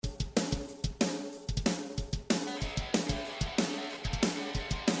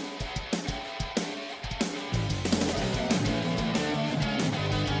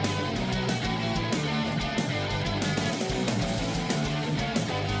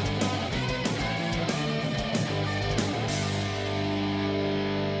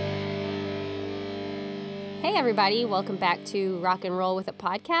Hey everybody, welcome back to Rock and Roll with a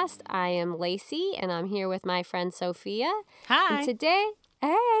Podcast. I am Lacey and I'm here with my friend Sophia. Hi.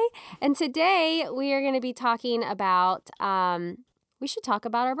 And today we are going to be talking about, we should talk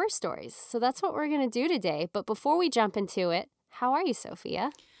about our birth stories. So that's what we're going to do today. But before we jump into it, how are you, Sophia?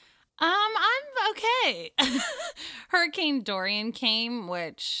 I'm okay. Hurricane Dorian came,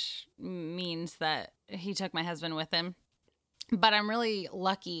 which means that he took my husband with him. But I'm really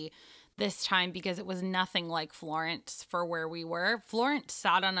lucky this time because it was nothing like Florence for where we were. Florence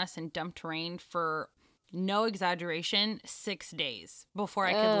sat on us and dumped rain for, no exaggeration, 6 days before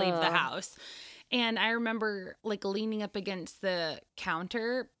I could leave the house. And I remember like leaning up against the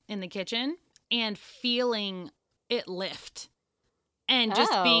counter in the kitchen and feeling it lift. And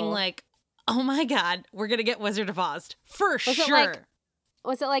just being like, oh my God, we're going to get Wizard of Oz for sure.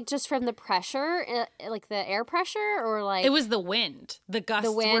 Was it like just from the pressure, like the air pressure, or like... It was the wind. The gusts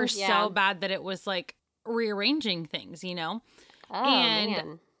were so bad that it was like rearranging things, you know? Oh, and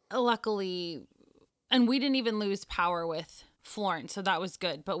man. Luckily, and we didn't even lose power with Florence, so that was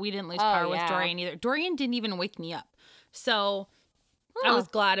good. But we didn't lose power with Dorian either. Dorian didn't even wake me up. So... I was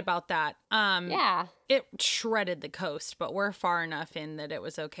glad about that. It shredded the coast, but we're far enough in that it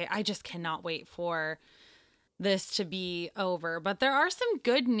was okay. I just cannot wait for this to be over. But there are some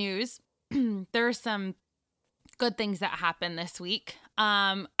good news. There are some good things that happened this week.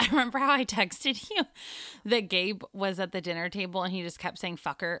 I remember how I texted you that Gabe was at the dinner table and he just kept saying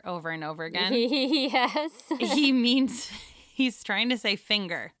fucker over and over again. Yes. He's trying to say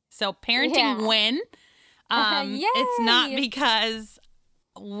finger. So parenting win. It's not because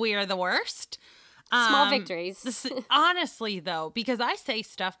we're the worst. Small victories. Honestly, though, because I say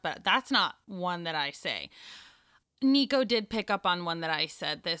stuff, but that's not one that I say. Nico did pick up on one that I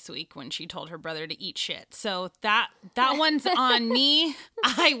said this week when she told her brother to eat shit. So that one's on me.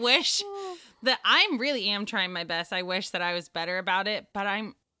 I wish that I really am trying my best. I wish that I was better about it, but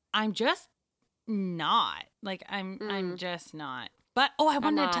I'm just not. Like I'm just not. But I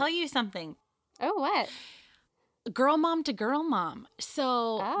wanted to tell you something. Oh, what? Girl mom to girl mom.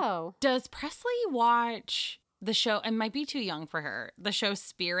 So does Presley watch the show? It might be too young for her. The show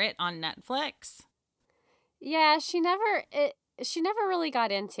Spirit on Netflix. Yeah, she never really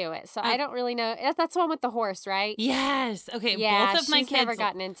got into it. So I don't really know. That's the one with the horse, right? Yes. Okay. Yeah, both of my she's kids never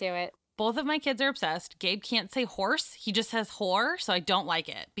gotten into it. Both of my kids are obsessed. Gabe can't say horse. He just says whore. So I don't like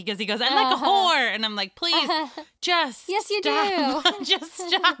it because he goes, I like a whore. And I'm like, please, just yes, you stop. do. Just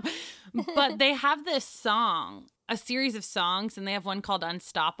stop. But they have this song, a series of songs, and they have one called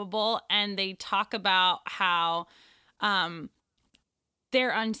Unstoppable. And they talk about how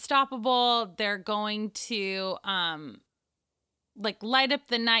they're unstoppable. They're going to like light up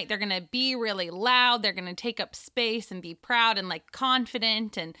the night. They're going to be really loud. They're going to take up space and be proud and like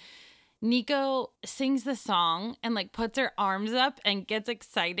confident. And Nico sings the song and like puts her arms up and gets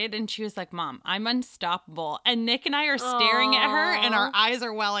excited. And she was like, Mom, I'm unstoppable. And Nick and I are staring at her and our eyes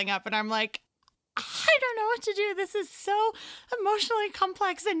are welling up. And I'm like, I don't know what to do. This is so emotionally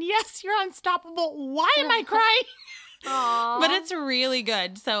complex. And yes, you're unstoppable. Why am I crying? But it's really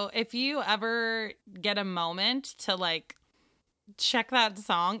good. So if you ever get a moment to like check that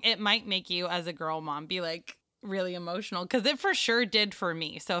song, it might make you as a girl mom be like really emotional, because it for sure did for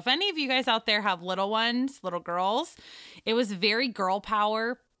me. So if any of you guys out there have little ones, little girls, it was very girl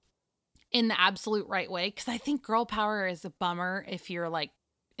power in the absolute right way, because I think girl power is a bummer if your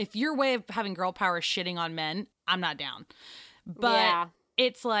way of having girl power is shitting on men. I'm not down. But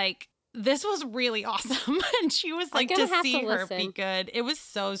it's like, this was really awesome. And she was like, to see her be good. It was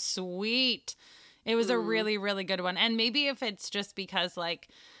so sweet. It was a really, really good one. And maybe if it's just because like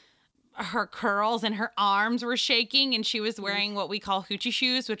her curls and her arms were shaking and she was wearing what we call hoochie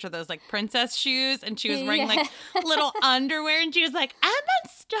shoes, which are those like princess shoes. And she was wearing like little underwear and she was like, I'm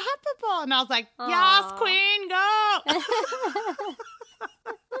unstoppable. And I was like, yes, queen, go.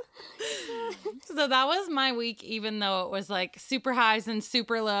 So that was my week, even though it was like super highs and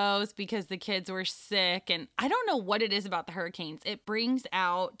super lows because the kids were sick. And I don't know what it is about the hurricanes. It brings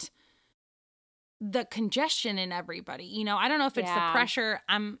out the congestion in everybody. You know, I don't know if it's the pressure.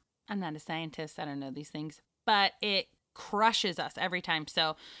 I'm not a scientist. I don't know these things, but it crushes us every time.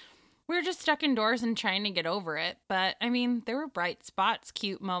 So we're just stuck indoors and trying to get over it. But I mean, there were bright spots,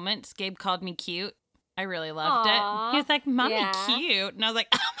 cute moments. Gabe called me cute. I really loved it. He was like, Mommy, cute. And I was like,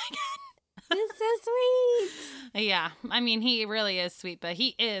 oh my God. It's so sweet. Yeah. I mean, he really is sweet, but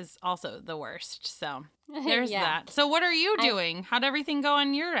he is also the worst. So there's that. So what are you doing? How'd everything go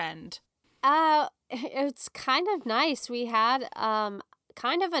on your end? It's kind of nice. We had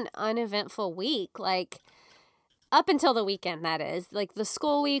kind of an uneventful week, like up until the weekend, that is. Like the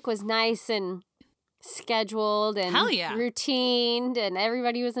school week was nice and scheduled and Hell yeah. routined, and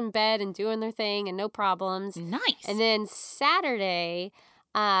everybody was in bed and doing their thing and no problems. Nice. And then Saturday,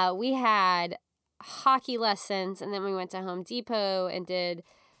 we had hockey lessons, and then we went to Home Depot and did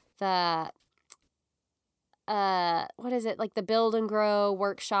the what is it, like the Build and Grow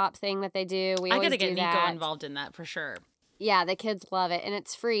workshop thing that they do. We I always gotta do get Nico that. involved in that for sure. Yeah, the kids love it, and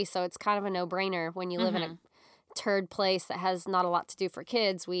it's free, so it's kind of a no-brainer. When you live in a turd place that has not a lot to do for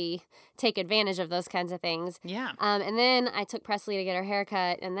kids, we take advantage of those kinds of things. Yeah. And then I took Presley to get her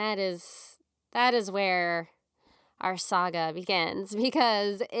haircut, and that is where our saga begins,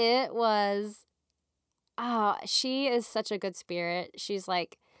 because it was, she is such a good spirit. She's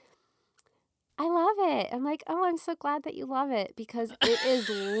like, I love it. I'm like, oh, I'm so glad that you love it, because it is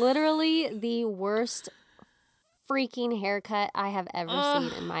literally the worst freaking haircut I have ever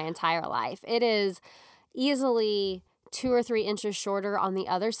seen in my entire life. It is easily 2 or 3 inches shorter on the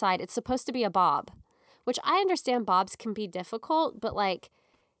other side. It's supposed to be a bob, which I understand bobs can be difficult, but like,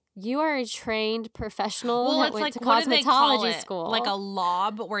 you are a trained professional that went to cosmetology school. Like a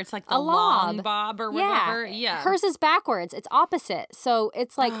lob, where it's like the lob. long bob or whatever. Yeah. Hers is backwards. It's opposite. So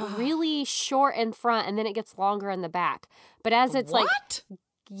it's like really short in front, and then it gets longer in the back. But as it's What?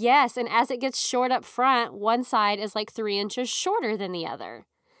 yes, and as it gets short up front, one side is like 3 inches shorter than the other.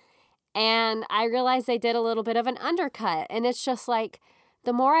 And I realized they did a little bit of an undercut, and it's just like,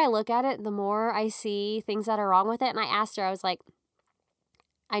 the more I look at it, the more I see things that are wrong with it. And I asked her, I was like,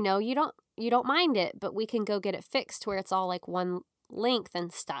 I know you don't mind it, but we can go get it fixed where it's all like one length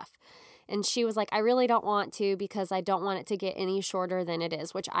and stuff. And she was like, I really don't want to, because I don't want it to get any shorter than it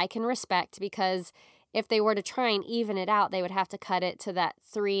is, which I can respect, because if they were to try and even it out, they would have to cut it to that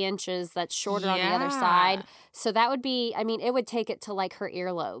 3 inches that's shorter on the other side. So that would be, I mean, it would take it to like her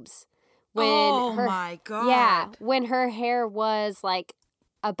earlobes. My God. Yeah, when her hair was like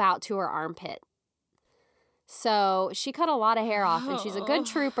about to her armpit. So she cut a lot of hair off, and she's a good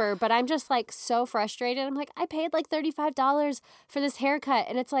trooper, but I'm just like so frustrated. I'm like, I paid like $35 for this haircut,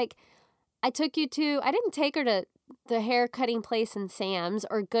 and it's like, I didn't take her to the hair cutting place in Sam's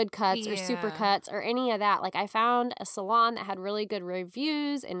or Good Cuts or Super Cuts or any of that. Like, I found a salon that had really good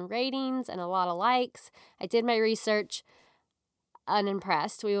reviews and ratings and a lot of likes. I did my research.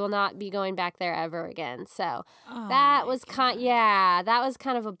 Unimpressed. We will not be going back there ever again. So that was kind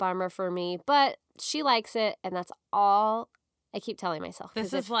of a bummer for me, but she likes it, and that's all I keep telling myself.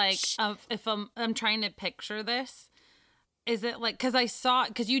 This is like, if I'm trying to picture this, is it like,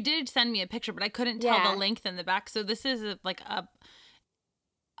 because you did send me a picture, but I couldn't tell the length in the back. So this is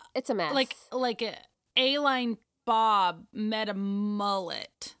it's a mess. Like a A-line bob met a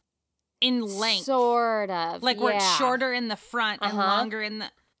mullet in length. Sort of. Like where it's shorter in the front and longer in the...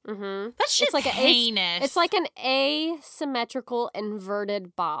 Mm-hmm. That shit's like heinous. It's like an asymmetrical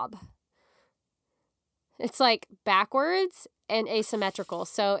inverted bob. It's like backwards and asymmetrical.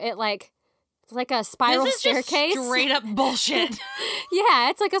 So it's like a spiral staircase. Just straight up bullshit. Yeah,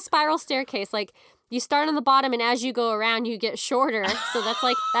 it's like a spiral staircase. Like, you start on the bottom, and as you go around, you get shorter. So that's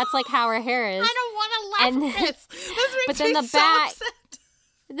like how her hair is. I don't want to laugh at this. This but then makes me so upset.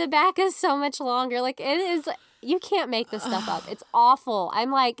 The back is so much longer. Like, it is, you can't make this stuff up. It's awful.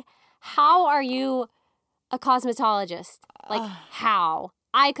 I'm like, how are you a cosmetologist? Like, how?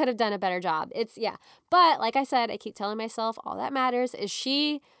 I could have done a better job. But like I said, I keep telling myself, all that matters is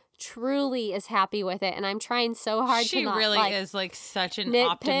she truly is happy with it, and I'm trying so hard to not, she really is like such an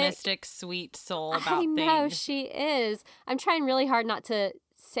optimistic, sweet soul about things. I know she is. I'm trying really hard not to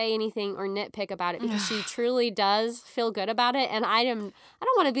say anything or nitpick about it, because she truly does feel good about it, and I don't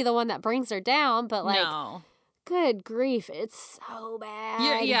want to be the one that brings her down, but like, no. Good grief, it's so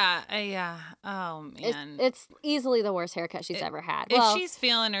bad. Yeah. Oh, man. It's easily the worst haircut she's ever had. If she's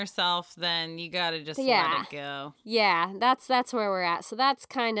feeling herself, then you got to just let it go. Yeah, that's where we're at. So that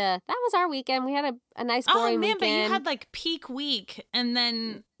was our weekend. We had a nice boring weekend. But you had like peak week, and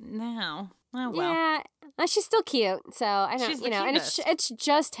then now. Oh, well. Yeah, she's still cute. So I don't, she's and it's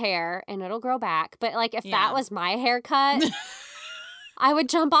just hair, and it'll grow back. But like, if that was my haircut... I would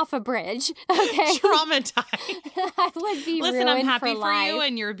jump off a bridge, okay? Traumatized. I would be Listen, I'm happy for you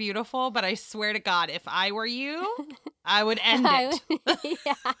and you're beautiful, but I swear to God, if I were you, I would end it.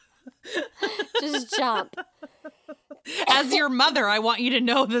 Just jump. As your mother, I want you to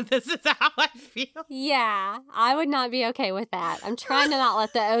know that this is how I feel. Yeah, I would not be okay with that. I'm trying to not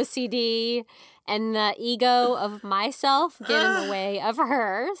let the OCD and the ego of myself get in the way of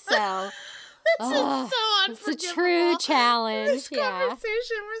her, so... That's just so unforgivable. It's a true challenge. This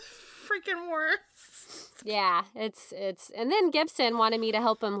conversation was freaking worse. Yeah, it's and then Gibson wanted me to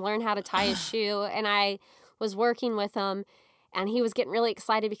help him learn how to tie his shoe, and I was working with him, And he was getting really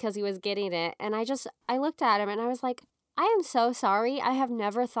excited because he was getting it. And I looked at him and I was like, I am so sorry. I have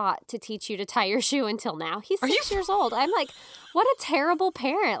never thought to teach you to tie your shoe until now. He's 6 years old. I'm like, what a terrible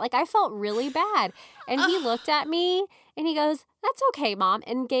parent. Like, I felt really bad. And he looked at me and he goes, that's okay, Mom,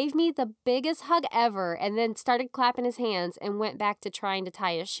 and gave me the biggest hug ever, and then started clapping his hands and went back to trying to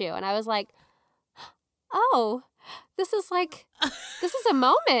tie his shoe. And I was like, oh, this is a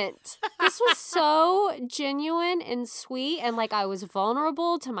moment. This was so genuine and sweet, and like I was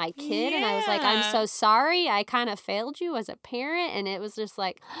vulnerable to my kid, and I was like, I'm so sorry. I kind of failed you as a parent, and it was just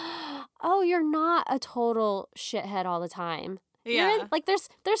like, oh, you're not a total shithead all the time. Yeah.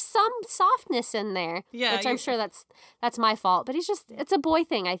 There's some softness in there. Yeah. Which I'm sure that's my fault. But it's a boy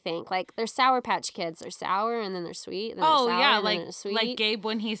thing, I think. Like, there's Sour Patch Kids. They're sour and then they're sweet. And then they're sour, and then they're sweet. Like Gabe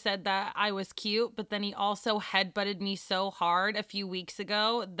when he said that I was cute, but then he also headbutted me so hard a few weeks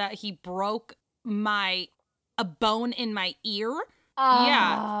ago that he broke a bone in my ear.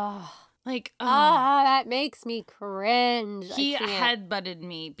 Yeah. Like, that makes me cringe. He headbutted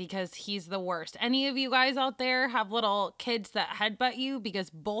me because he's the worst. Any of you guys out there have little kids that headbutt you?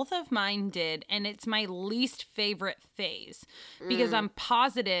 Because both of mine did, and it's my least favorite phase. Because I'm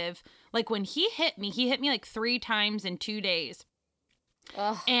positive, like when he hit me like 3 times in 2 days.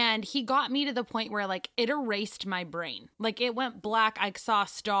 Ugh. And he got me to the point where like it erased my brain. Like it went black. I saw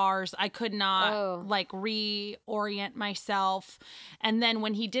stars. I could not like reorient myself. And then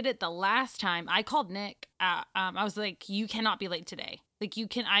when he did it the last time, I called Nick. I was like, you cannot be late today. Like you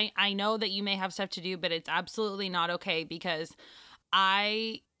can, I know that you may have stuff to do, but it's absolutely not okay because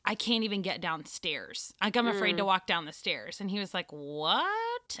I can't even get downstairs. Like I'm afraid to walk down the stairs. And he was like,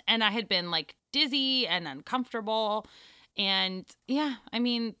 what? And I had been like dizzy and uncomfortable. And yeah, I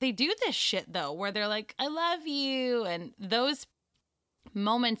mean, they do this shit though, where they're like, I love you. And those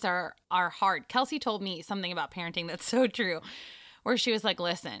moments are hard. Kelsey told me something about parenting that's so true, where she was like,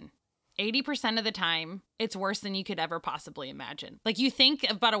 listen, 80% of the time, it's worse than you could ever possibly imagine. Like you think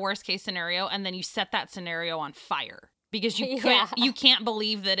about a worst case scenario and then you set that scenario on fire because you can't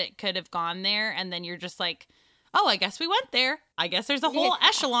believe that it could have gone there. And then you're just like, oh, I guess we went there. I guess there's a whole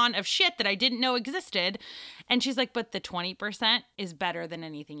echelon of shit that I didn't know existed. And she's like, but the 20% is better than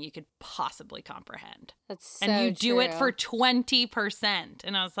anything you could possibly comprehend. That's so And you do true. it for 20%.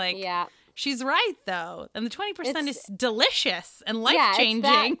 And I was like, yeah, she's right, though. And the 20% is delicious and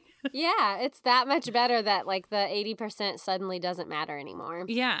life-changing. It's that much better that like the 80% suddenly doesn't matter anymore.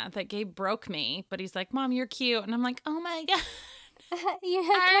 Yeah, that Gabe broke me. But he's like, Mom, you're cute. And I'm like, oh my God. You're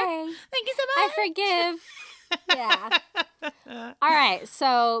okay. Thank you so much. I forgive. Yeah. All right.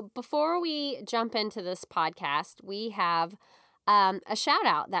 So before we jump into this podcast, we have a shout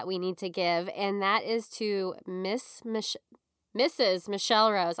out that we need to give, and that is to Mrs.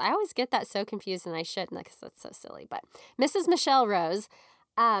 Michelle Rose. I always get that so confused, and I shouldn't because that's so silly. But Mrs. Michelle Rose,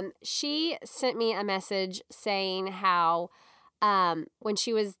 she sent me a message saying how when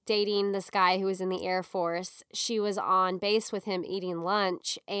she was dating this guy who was in the Air Force, she was on base with him eating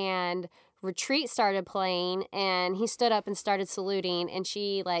lunch, and Retreat started playing, and he stood up and started saluting, and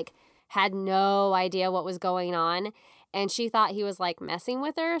she like had no idea what was going on, and she thought he was like messing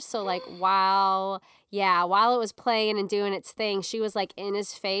with her. So like while it was playing and doing its thing, she was like in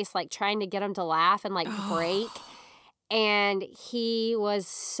his face, like trying to get him to laugh and like break. And he was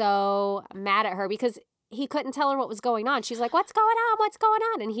so mad at her because he couldn't tell her what was going on. She's like, what's going on? What's going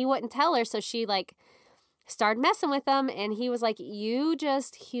on? And he wouldn't tell her. So she like started messing with him, and he was like, you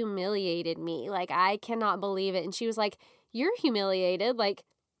just humiliated me. Like, I cannot believe it. And she was like, you're humiliated. Like,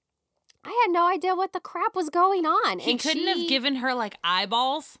 I had no idea what the crap was going on. He couldn't have given her like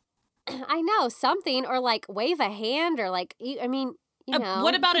eyeballs. I know, something, or like wave a hand, or like, I mean, you know.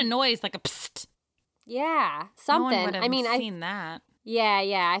 What about a noise like a psst? Yeah, something. No one would have seen that.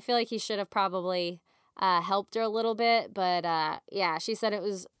 Yeah. I feel like he should have probably helped her a little bit, but yeah, she said it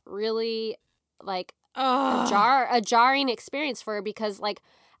was really like a jarring experience for her because, like,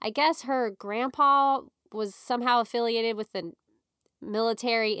 I guess her grandpa was somehow affiliated with the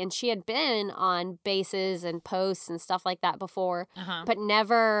military, and she had been on bases and posts and stuff like that before, but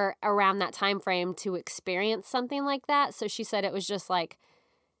never around that time frame to experience something like that. So she said it was just like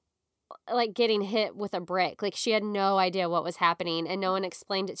getting hit with a brick. Like, she had no idea what was happening, and no one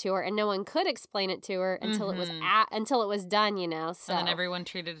explained it to her, and no one could explain it to her until it was done, you know. So and then everyone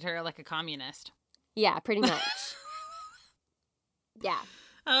treated her like a communist. Yeah, pretty much. Yeah.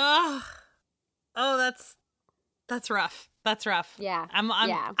 Oh, that's rough. That's rough. Yeah.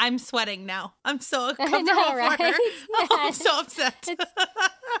 I'm sweating now. I'm so uncomfortable I know, right? for her. Oh, I'm so upset.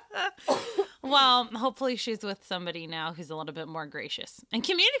 Well, hopefully she's with somebody now who's a little bit more gracious and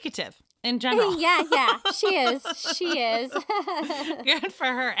communicative in general. Yeah, she is. She is. Good for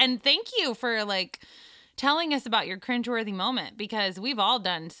her. And thank you for like telling us about your cringeworthy moment, because we've all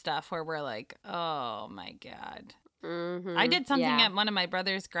done stuff where we're like, oh my God. Mm-hmm. I did something at one of my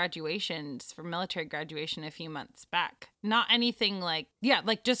brother's graduations for military graduation a few months back. Not anything like,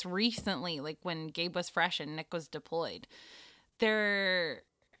 like just recently, like when Gabe was fresh and Nick was deployed.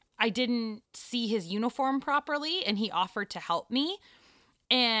 I didn't see his uniform properly, and he offered to help me.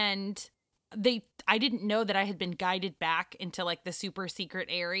 And I didn't know that I had been guided back into like the super secret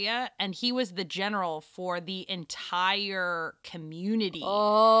area, and he was the general for the entire community.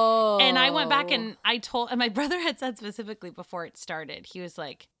 Oh. And I went back and and my brother had said specifically before it started, he was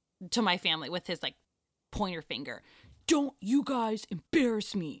like, to my family with his like pointer finger, "Don't you guys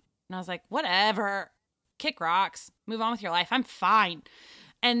embarrass me." And I was like, whatever, kick rocks, move on with your life. I'm fine.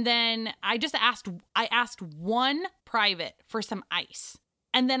 And then I asked one private for some ice.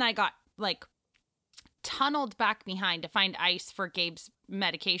 And then I got like tunneled back behind to find ice for Gabe's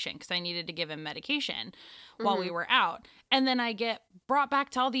medication, because I needed to give him medication while we were out. And then I get brought back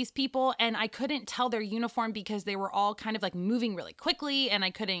to all these people, and I couldn't tell their uniform because they were all kind of like moving really quickly, and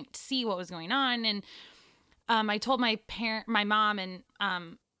I couldn't see what was going on. And I told my mom, and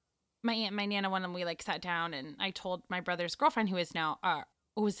my aunt, my Nana, when we like sat down, and I told my brother's girlfriend, who is now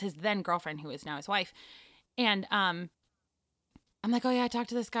was his then girlfriend, who is now his wife. And I'm like, oh yeah, I talked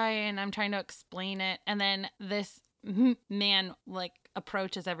to this guy and I'm trying to explain it. And then this man like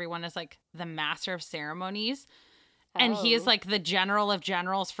approaches everyone as like the master of ceremonies. And he is like the general of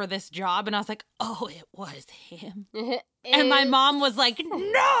generals for this job. And I was like, oh, it was him. And my mom was like,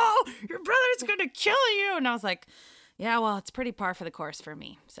 no, your brother's going to kill you. And I was like, yeah, well, it's pretty par for the course for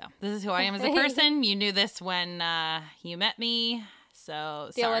me. So this is who I am as a person. You knew this when you met me. So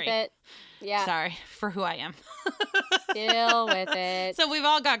Deal sorry. with it. Yeah. Sorry for who I am. Deal with it. So we've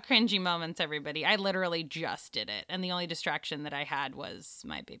all got cringy moments, everybody. I literally just did it. And the only distraction that I had was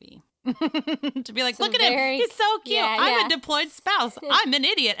my baby. To be like, look at him. He's so cute. I'm a deployed spouse. I'm an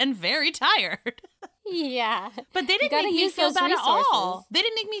idiot and very tired. Yeah. But they didn't make me feel bad at all. They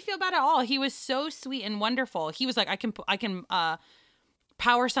didn't make me feel bad at all. He was so sweet and wonderful. He was like, I can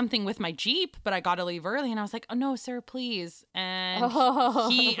power something with my Jeep, but I got to leave early. And I was like, oh no, sir, please. And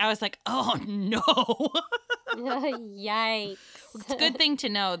I was like, oh no. Yikes. It's a good thing to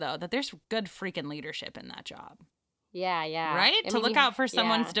know though, that there's good freaking leadership in that job. Yeah, yeah. Right? To look out for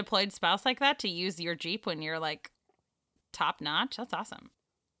someone's deployed spouse like that, to use your Jeep when you're like top notch. That's awesome.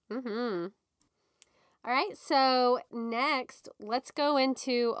 Mm-hmm. All right. So next, let's go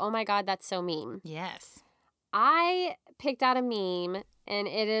into, oh my God, that's so mean. Yes. I picked out a meme, and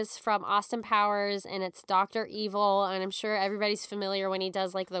it is from Austin Powers, and it's Dr. Evil, and I'm sure everybody's familiar when he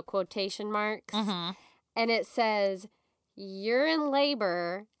does like the quotation marks. Mm-hmm. And it says, "You're in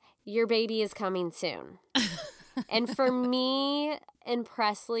labor, your baby is coming soon." And for me and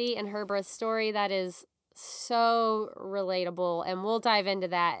Presley and her birth story, that is so relatable, and we'll dive into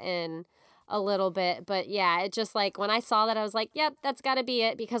that in a little bit. But yeah, it just like when I saw that, I was like, yep, that's got to be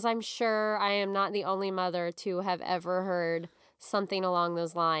it, because I'm sure I am not the only mother to have ever heard something along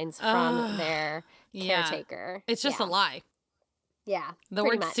those lines from their caretaker. It's just a lie. Yeah. The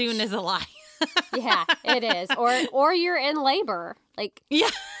word much. Soon is a lie. Yeah, it is. Or you're in labor. Like, yeah.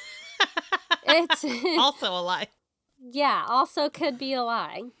 It's also a lie. Yeah, also could be a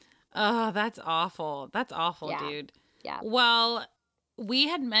lie. Oh, that's awful. That's awful, dude. Yeah. Well, we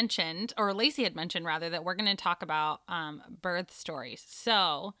had mentioned, or Lacey had mentioned rather, that we're going to talk about birth stories.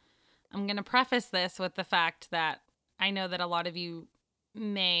 So I'm going to preface this with the fact that I know that a lot of you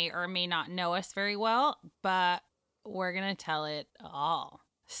may or may not know us very well, but we're going to tell it all.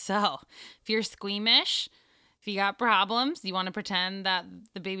 So if you're squeamish, if you got problems, you want to pretend that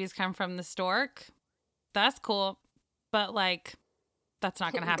the babies come from the stork, that's cool. But like, that's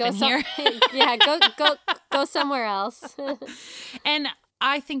not going to happen here. Yeah, go somewhere else. And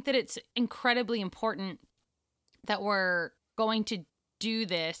I think that it's incredibly important that we're going to do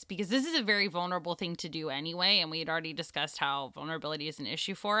this, because this is a very vulnerable thing to do anyway. And we had already discussed how vulnerability is an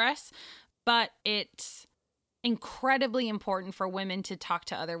issue for us. But it's incredibly important for women to talk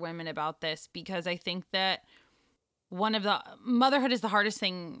to other women about this, because I think that motherhood is the hardest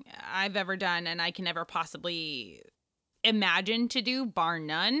thing I've ever done and I can ever possibly imagine to do, bar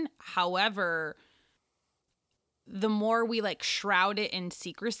none. However, the more we like shroud it in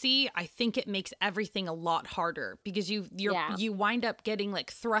secrecy, I think it makes everything a lot harder, because you wind up getting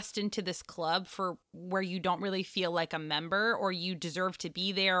like thrust into this club for where you don't really feel like a member, or you deserve to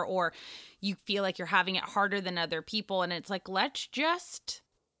be there, or you feel like you're having it harder than other people. And it's like, let's just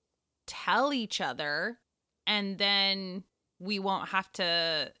tell each other, and then we won't have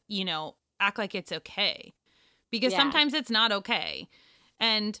to, act like it's okay. Because sometimes it's not okay.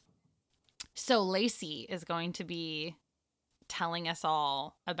 And so Lacey is going to be telling us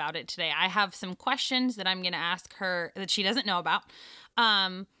all about it today. I have some questions that I'm going to ask her that she doesn't know about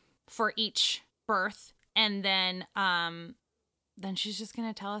for each birth. And then she's just going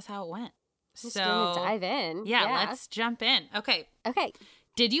to tell us how it went. Just going to dive in. Yeah, let's jump in. Okay.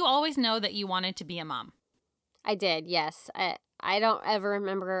 Did you always know that you wanted to be a mom? I did, yes. I don't ever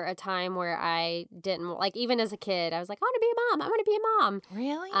remember a time where I didn't, like, even as a kid, I was like, I want to be a mom. I want to be a mom.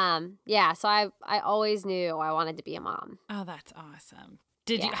 Really? Yeah, so I always knew I wanted to be a mom. Oh, that's awesome.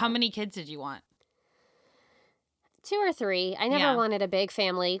 How many kids did you want? 2 or 3. I never wanted a big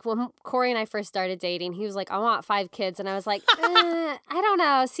family. When Corey and I first started dating, he was like, I want 5 kids. And I was like, I don't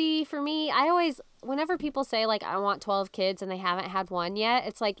know. See, for me, whenever people say, like, I want 12 kids and they haven't had one yet,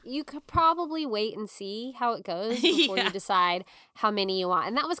 it's like, you could probably wait and see how it goes before you decide how many you want.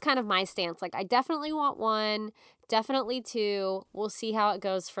 And that was kind of my stance. Like, I definitely want 1, definitely 2. We'll see how it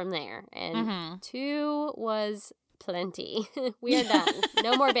goes from there. And 2 was plenty. We are done.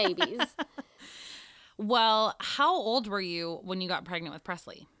 No more babies. Well, how old were you when you got pregnant with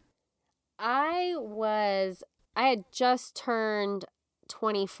Presley? I had just turned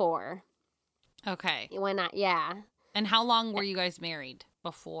 24. Okay. And how long were you guys married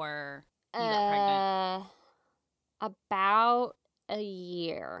before you got pregnant? About a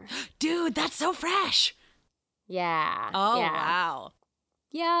year. Dude, that's so fresh. Yeah. Oh, wow.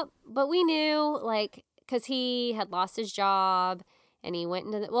 Yeah, but we knew, like, because he had lost his job. And he went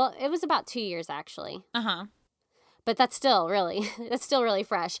into it was about 2 years, actually. Uh-huh. But that's still really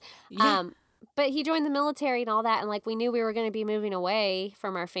fresh. Yeah. But he joined the military and all that. And, like, we knew we were going to be moving away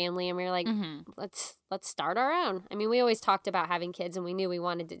from our family. And we were like, let's start our own. I mean, we always talked about having kids and we knew we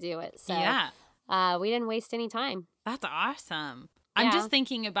wanted to do it. So we didn't waste any time. That's awesome. Yeah. I'm just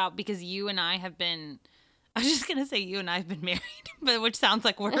thinking about, because you and I have been, I was just going to say you and I have been married, but which sounds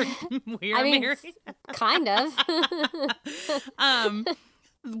like we're married. Kind of.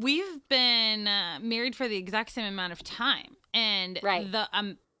 We've been married for the exact same amount of time. And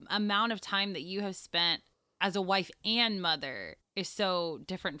the amount of time that you have spent as a wife and mother is so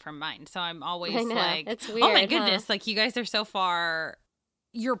different from mine. So I'm always like, it's weird, oh my goodness, like you guys are so far,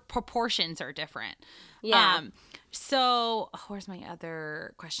 your proportions are different. Yeah. So where's my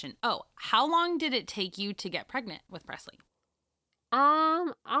other question? Oh, how long did it take you to get pregnant with Presley?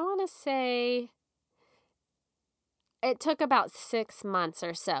 I want to say it took about 6 months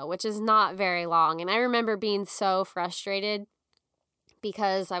or so, which is not very long. And I remember being so frustrated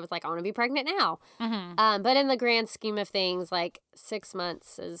because I was like, I want to be pregnant now. Mm-hmm. But in the grand scheme of things, like 6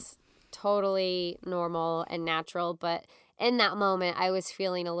 months is totally normal and natural. But in that moment, I was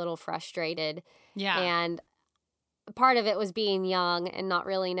feeling a little frustrated. Yeah. And part of it was being young and not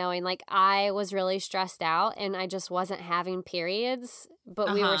really knowing. Like, I was really stressed out and I just wasn't having periods,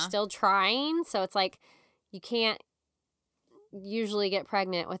 but we were still trying. So it's like, you can't usually get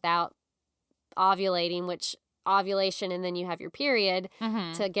pregnant without ovulating, which ovulation and then you have your period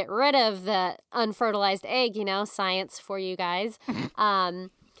to get rid of the unfertilized egg, science for you guys.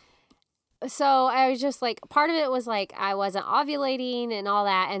 So I was just like, part of it was like I wasn't ovulating and all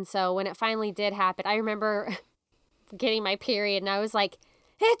that. And so when it finally did happen, I remember getting my period and I was like,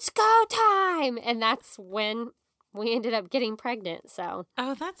 it's go time. And that's when we ended up getting pregnant. So.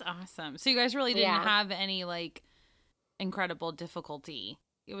 Oh, that's awesome. So you guys really didn't have any like incredible difficulty.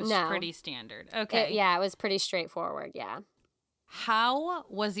 It was pretty standard. Okay. It was pretty straightforward. Yeah. How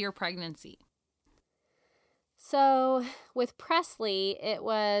was your pregnancy? So with Presley, it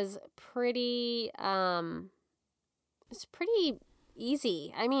was pretty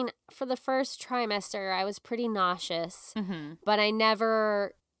easy. I mean, for the first trimester, I was pretty nauseous, but I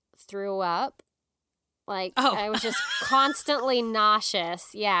never threw up. Like, I was just constantly nauseous.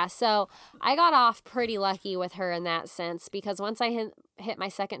 Yeah, so I got off pretty lucky with her in that sense, because once I hit my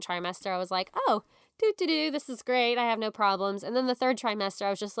second trimester, I was like, oh, this is great. I have no problems. And then the third trimester, I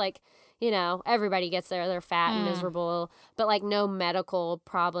was just like, everybody gets there. They're fat and miserable, but like no medical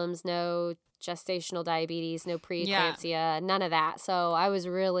problems, no gestational diabetes, no preeclampsia, none of that. So I was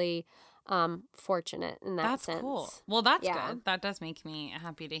really fortunate in that sense. That's cool. Well, that's good. That does make me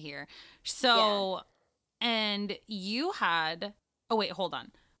happy to hear. So, and you had, oh wait, hold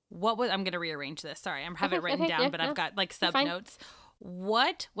on. I'm going to rearrange this. Sorry, I have it written down, but I've got like sub notes.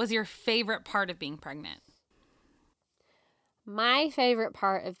 What was your favorite part of being pregnant? My favorite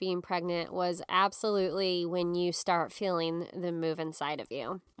part of being pregnant was absolutely when you start feeling the move inside of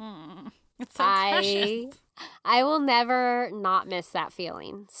you. It's so precious. I will never not miss that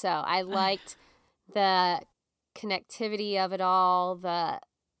feeling. So I liked the connectivity of it all, the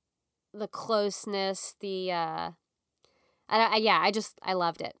closeness, I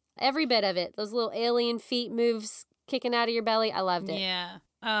loved it. Every bit of it. Those little alien feet moves kicking out of your belly. I loved it. Yeah.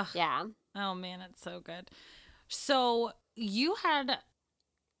 Ugh. Yeah. Oh man, it's so good. So you had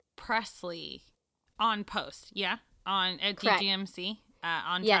Presley on post, yeah? At Correct. DGMC,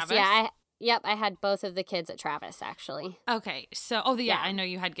 on Yes, Travis? yeah, I had both of the kids at Travis, actually. Okay, so, Yeah. I know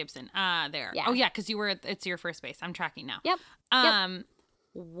you had Gibson, there. Yeah. Oh yeah, because it's your first base. I'm tracking now. Yep.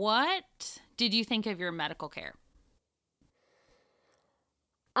 What did you think of your medical care?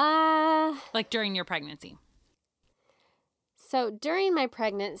 Like during your pregnancy? So during my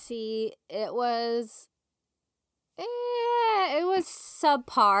pregnancy, it was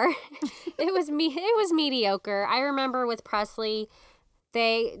subpar. It was mediocre. I remember with Presley,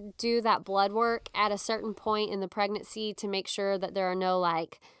 they do that blood work at a certain point in the pregnancy to make sure that there are no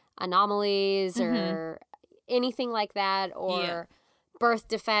like anomalies or anything like that, or birth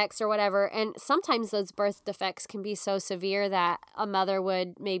defects or whatever. And sometimes those birth defects can be so severe that a mother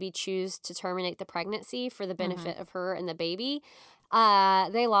would maybe choose to terminate the pregnancy for the benefit of her and the baby.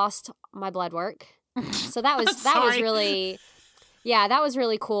 They lost my blood work. So that was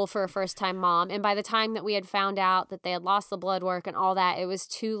really cool for a first-time mom. And by the time that we had found out that they had lost the blood work and all that, it was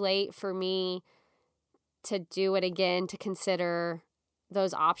too late for me to do it again, to consider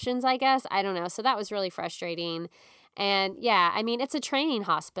those options, I guess. I don't know. So that was really frustrating. And yeah, I mean, it's a training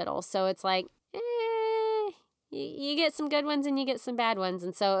hospital. So it's like, you get some good ones and you get some bad ones.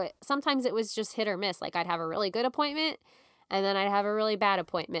 And so sometimes it was just hit or miss. Like I'd have a really good appointment and then I'd have a really bad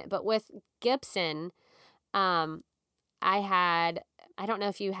appointment. But with Gibson, I don't know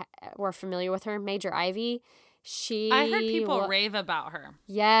if you were familiar with her, Major Ivy. I heard people rave about her.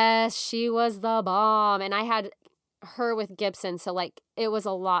 Yes, she was the bomb. And I had her with Gibson, so like it was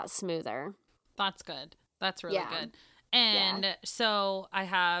a lot smoother. That's good. That's really good. And so I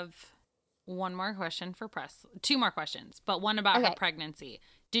have one more question for Presley. Two more questions, but one about her pregnancy.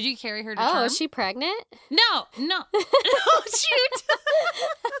 Did you carry her to term? Oh, is she pregnant? No. Oh, shoot.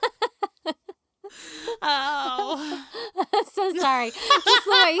 Oh. So sorry. Just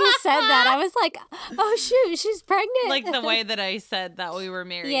the way you said that, I was like, oh, shoot, she's pregnant. Like the way that I said that we were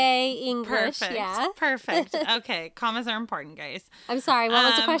married. Yay, English. Perfect. Yeah. Perfect. Okay. Commas are important, guys. I'm sorry. What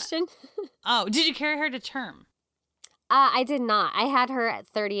was the question? Oh, did you carry her to term? I did not. I had her at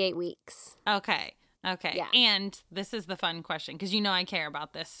 38 weeks. Okay. Yeah. And this is the fun question because you know I care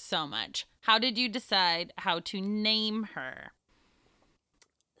about this so much. How did you decide how to name her?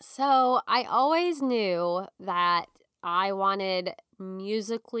 So I always knew that I wanted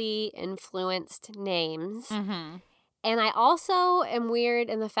musically influenced names. Mm-hmm. And I also am weird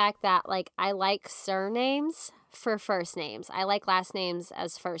in the fact that like I like surnames for first names. I like last names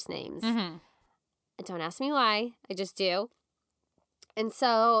as first names. Mm-hmm. Don't ask me why. I just do. And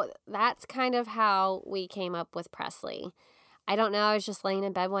so that's kind of how we came up with Presley. I don't know. I was just laying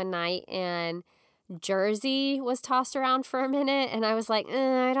in bed one night and Jersey was tossed around for a minute. And I was like,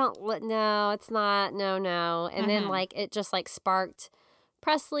 no, it's not. No. And then like it just like sparked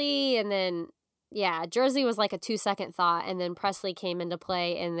Presley. And then, yeah, Jersey was like a 2-second thought. And then Presley came into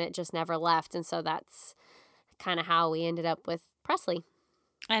play and it just never left. And so that's kind of how we ended up with Presley.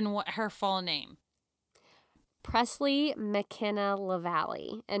 And what her full name? Presley McKenna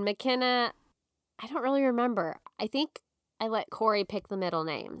LaValle. And McKenna, I don't really remember. I think I let Corey pick the middle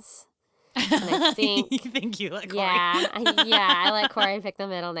names. And I think you think you let Corey? Yeah, I let Corey pick the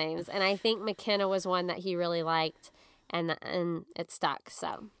middle names. And I think McKenna was one that he really liked, and it stuck.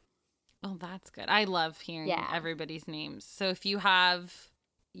 So, oh, that's good. I love hearing everybody's names. So if you have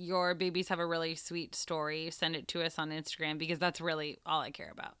your babies have a really sweet story, send it to us on Instagram because that's really all I care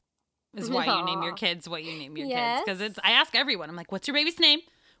about. Is why you name your kids what you name your kids. Because I ask everyone, I'm like, what's your baby's name?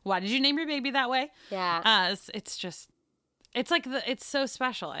 Why did you name your baby that way? Yeah. It's just, it's like, it's so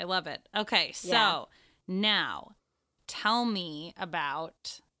special. I love it. Okay, so now tell me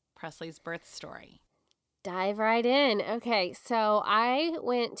about Presley's birth story. Dive right in. Okay, so I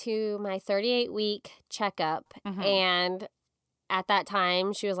went to my 38-week checkup, and at that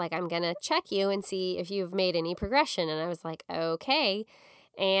time, she was like, I'm going to check you and see if you've made any progression. And I was like, okay.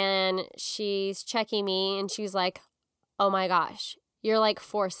 And she's checking me and she's like, oh my gosh, you're like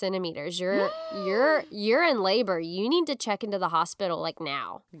 4 centimeters. You're in labor. You need to check into the hospital like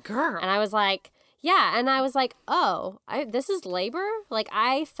now. Girl. And I was like, yeah. And I was like, oh, this is labor? Like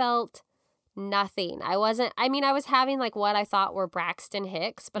I felt nothing. I was having like what I thought were Braxton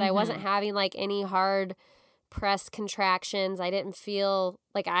Hicks, but I wasn't having like any hard breast contractions. I didn't feel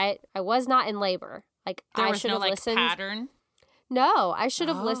like I was not in labor. Like There I was should no have like listened. pattern. No, I should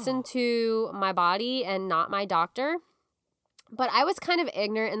have Oh. listened to my body and not my doctor. But I was kind of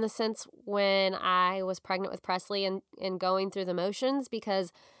ignorant in the sense when I was pregnant with Presley and going through the motions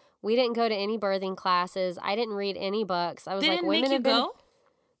because we didn't go to any birthing classes. I didn't read any books. I was They like, didn't women make you have been. go?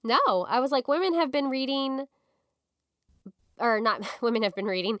 No, I was like, women have been reading, or not, women have been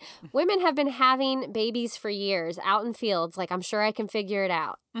reading. Women have been having babies for years out in fields. Like, I'm sure I can figure it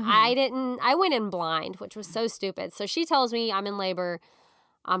out. Mhm. I went in blind, which was so stupid. So she tells me I'm in labor.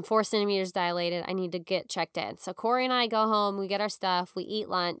 I'm 4 centimeters dilated. I need to get checked in. So Corey and I go home. We get our stuff. We eat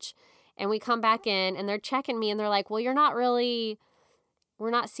lunch. And we come back in, and they're checking me, and they're like, well, you're not really,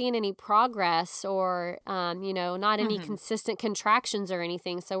 we're not seeing any progress or, not any Mhm. consistent contractions or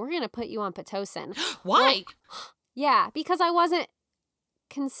anything. So we're going to put you on Pitocin. Why? Yeah, because I wasn't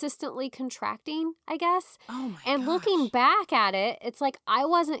consistently contracting, I guess. Oh my And gosh. looking back at it, it's like I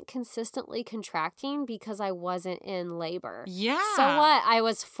wasn't consistently contracting because I wasn't in labor. Yeah. So what? I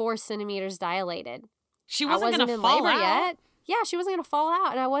was 4 centimeters dilated. She I wasn't wasn't gonna in fall labor out. yet. Yeah, she wasn't going to fall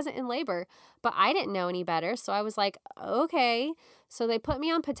out, and I wasn't in labor. But I didn't know any better, so I was like, okay. So they put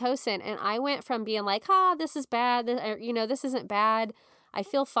me on Pitocin, and I went from being like, this is bad, this isn't bad, I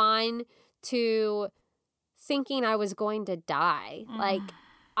feel fine, to thinking I was going to die. Like,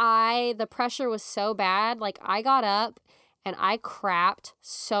 the pressure was so bad. Like, I got up and I crapped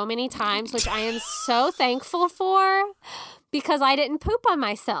so many times, which I am so thankful for because I didn't poop on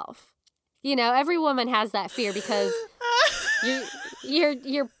myself. Every woman has that fear because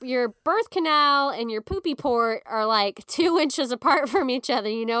your birth canal and your poopy port are like 2 inches apart from each other.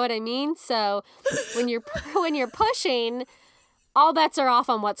 You know what I mean? So when you're pushing, all bets are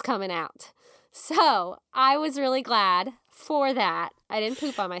off on what's coming out. So I was really glad for that. I didn't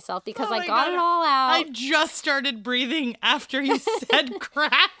poop on myself because Oh I my got God. it all out. I just started breathing after you said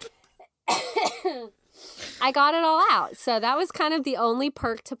crap. I got it all out. So that was kind of the only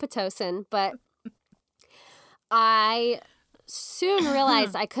perk to Pitocin, but I soon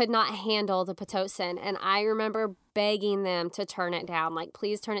realized I could not handle the Pitocin, and I remember begging them to turn it down. Like,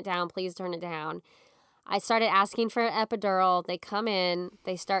 please turn it down, please turn it down. I started asking for an epidural. They come in,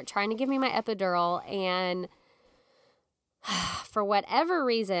 they start trying to give me my epidural, and for whatever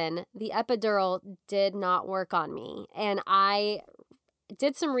reason, the epidural did not work on me. And I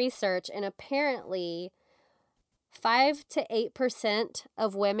did some research, and apparently 5 to 8%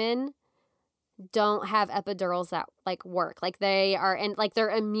 of women don't have epidurals that like work. Like they are, and like they're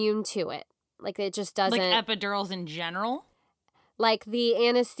immune to it. Like it just doesn't. Like epidurals in general? Like the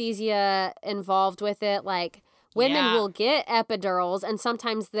anesthesia involved with it, like women Yeah. will get epidurals and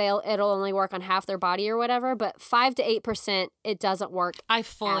sometimes it'll only work on half their body or whatever, but 5 to 8% it doesn't work. I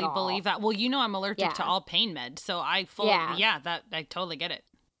fully at all. believe that. Well, I'm allergic to Yeah. all pain meds, so I fully that I totally get it.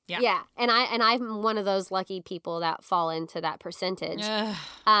 Yeah. Yeah. And I'm one of those lucky people that fall into that percentage.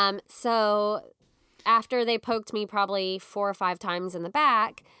 Ugh. So after they poked me probably 4 or 5 times in the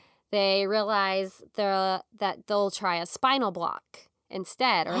back, they realize that they'll try a spinal block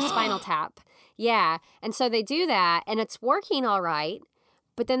instead or a spinal tap. Yeah. And so they do that and it's working all right.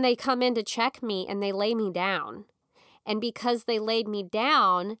 But then they come in to check me and they lay me down. And because they laid me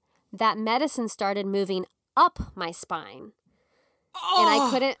down, that medicine started moving up my spine.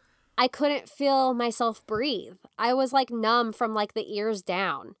 Oh. And I couldn't feel myself breathe. I was like numb from like the ears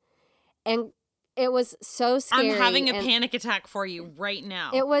down. And it was so scary. I'm having a panic attack for you right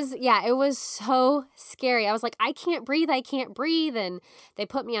now. It was so scary. I was like, I can't breathe. And they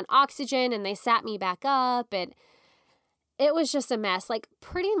put me on oxygen and they sat me back up and it was just a mess. Like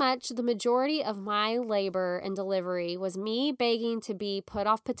pretty much the majority of my labor and delivery was me begging to be put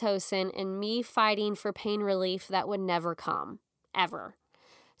off Pitocin and me fighting for pain relief that would never come, ever.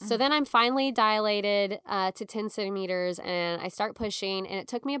 So then I'm finally dilated to 10 centimeters and I start pushing and it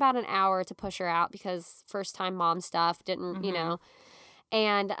took me about an hour to push her out because first time mom stuff didn't,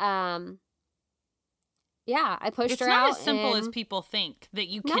 and I pushed her out. It's not as simple as people think that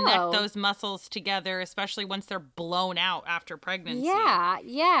you connect those muscles together, especially once they're blown out after pregnancy.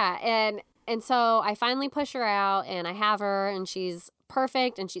 Yeah. And so I finally push her out and I have her and she's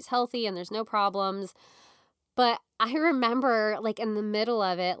perfect and she's healthy and there's no problems. But I remember, like, in the middle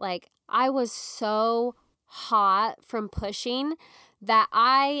of it, like, I was so hot from pushing that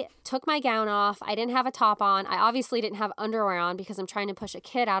I took my gown off. I didn't have a top on. I obviously didn't have underwear on because I'm trying to push a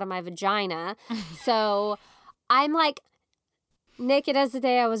kid out of my vagina. So I'm, like, naked as the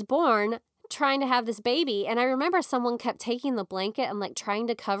day I was born, trying to have this baby. And I remember someone kept taking the blanket and, like, trying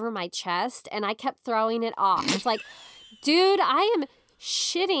to cover my chest, and I kept throwing it off. It's like, dude, I am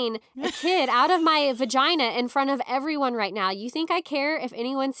shitting a kid out of my vagina in front of everyone right now. You think I care if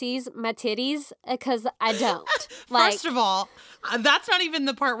anyone sees my titties? Because I don't. Like, first of all, that's not even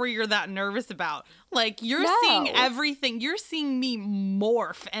the part where you're that nervous about. Like, you're seeing everything. You're seeing me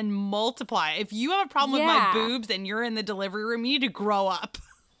morph and multiply. If you have a problem with my boobs and you're in the delivery room, you need to grow up.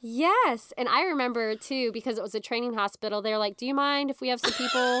 Yes. And I remember, too, because it was a training hospital, they're like, do you mind if we have some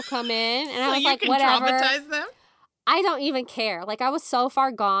people come in? And I was like, whatever. Traumatize them? I don't even care. Like, I was so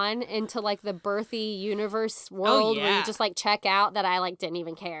far gone into, like, the birthy universe world where you just, like, check out that I, like, didn't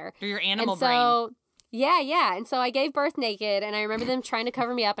even care. Or your animal brain. Yeah. And so I gave birth naked, and I remember them trying to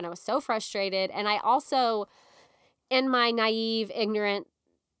cover me up, and I was so frustrated. And I also, in my naive, ignorant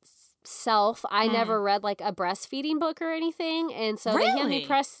self, I never read, like, a breastfeeding book or anything. And so they hand me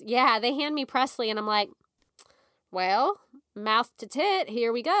Presley, and I'm like, well, mouth to tit,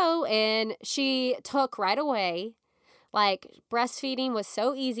 here we go. And she took right away. Like, breastfeeding was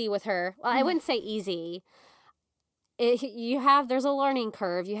so easy with her. Well, I wouldn't say easy. There's a learning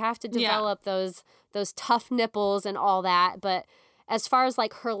curve. You have to develop those tough nipples and all that. But as far as,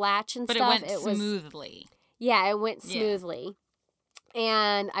 like, her latch and stuff, it went smoothly. Yeah, it went smoothly.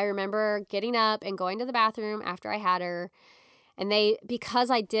 And I remember getting up and going to the bathroom after I had her. And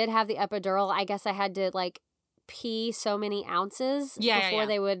because I did have the epidural, I guess I had to, like, pee so many ounces before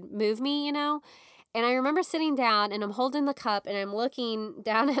they would move me, you know? And I remember sitting down, and I'm holding the cup, and I'm looking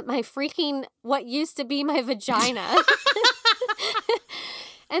down at my freaking, what used to be my vagina.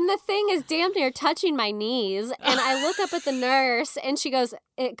 And the thing is damn near touching my knees. And I look up at the nurse, and she goes,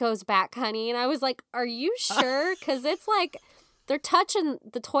 it goes back, honey. And I was like, are you sure? Because it's like they're touching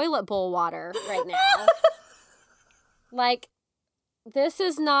the toilet bowl water right now. Like, this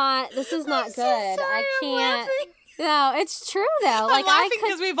is not good. So sorry, I can't. No, it's true, though. I'm laughing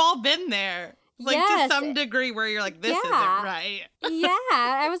because we've all been there. Like, to some degree where you're like, this isn't right. Yeah.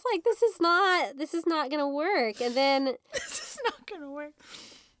 I was like, this is not going to work. And then this is not going to work.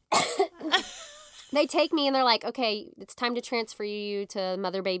 They take me and they're like, okay, it's time to transfer you to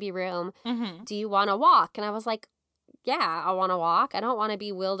mother baby room. Mm-hmm. Do you want to walk? And I was like, yeah, I want to walk. I don't want to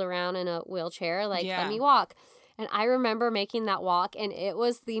be wheeled around in a wheelchair. Like, let me walk. And I remember making that walk, and it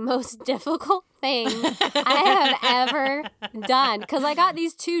was the most difficult thing I have ever done. Because I got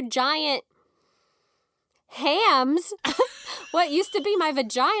these two giant hams, what used to be my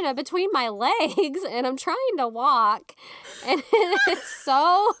vagina, between my legs, and I'm trying to walk, and it's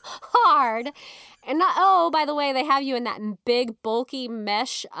so hard. And by the way, they have you in that big, bulky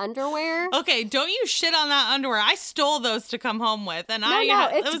mesh underwear. Okay, don't you shit on that underwear. I stole those to come home with, and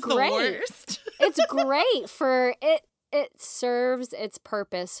it was great. The worst. It's great for it. It serves its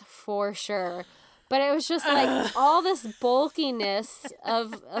purpose for sure. But it was just like all this bulkiness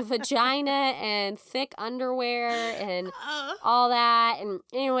of a vagina and thick underwear and all that. And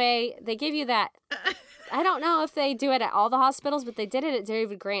anyway, they give you that. I don't know if they do it at all the hospitals, but they did it at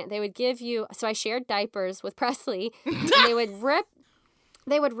David Grant. They would give you, so I shared diapers with Presley, and they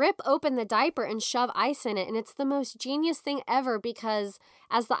would rip open the diaper and shove ice in it. And it's the most genius thing ever because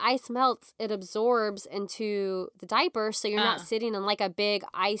as the ice melts, it absorbs into the diaper. So you're not sitting in like a big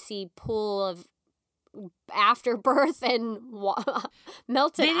icy pool of afterbirth and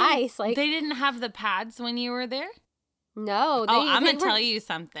melted ice. Like, they didn't have the pads when you were there? No. I'm going to tell you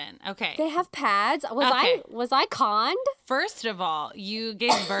something. Okay. They have pads. Was I conned? First of all, you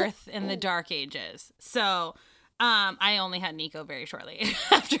gave birth in the dark ages. So I only had Nico very shortly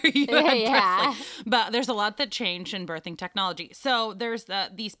after you had Presley. But there's a lot that changed in birthing technology. So there's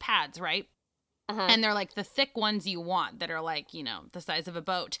these pads, right? And they're like the thick ones you want that are like, you know, the size of a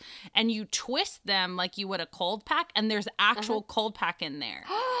boat. And you twist them like you would a cold pack. And there's actual cold pack in there.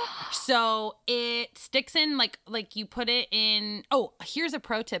 So it sticks in like you put it in. Oh, here's a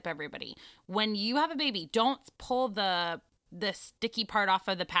pro tip, everybody. When you have a baby, don't pull the sticky part off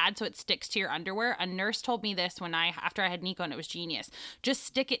of the pad so it sticks to your underwear. A nurse told me this after I had Nico, and it was genius. Just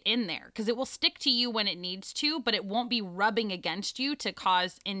stick it in there because it will stick to you when it needs to, but it won't be rubbing against you to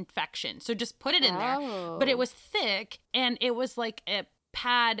cause infection. So just put it in there. But it was thick, and it was like a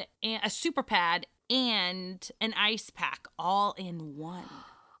pad, a super pad, and an ice pack all in one.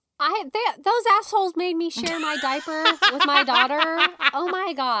 Those assholes made me share my diaper with my daughter. Oh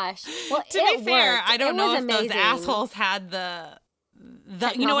my gosh. Well, to be fair, I don't know if those assholes had the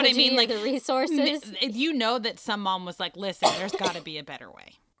you know what I mean? Like the resources. You know that some mom was like, listen, there's got to be a better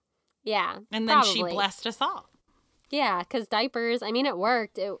way. Yeah. And then she blessed us all. Yeah, because diapers, I mean, it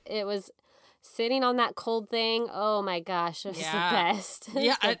worked. It was sitting on that cold thing. Oh my gosh. It was the best.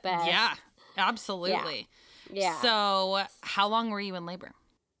 Yeah. The best. Absolutely. Yeah. So how long were you in labor?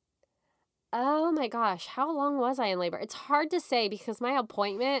 Oh my gosh, how long was I in labor? It's hard to say because my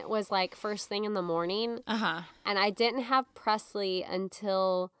appointment was like first thing in the morning, Uh-huh. and I didn't have Presley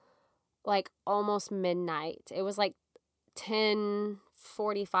until like almost midnight. It was like 10:45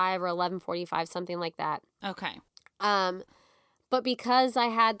 or 11:45, something like that. Okay. But because I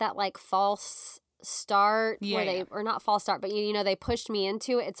had that like false start where Yeah. or not false start, but you know, they pushed me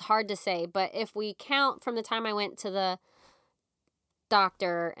into it, it's hard to say. But if we count from the time I went to the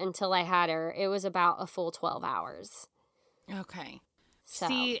doctor until I had her, it was about a full 12 hours. Okay. So,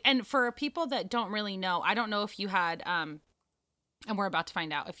 See, and for people that don't really know, I don't know if you had and we're about to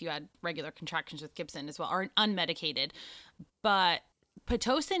find out if you had regular contractions with Gibson as well or unmedicated, but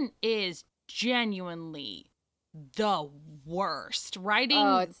Pitocin is genuinely the worst.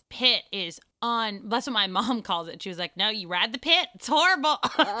 Riding pit is that's what my mom calls it. She was like, "No, you ride the pit. It's horrible."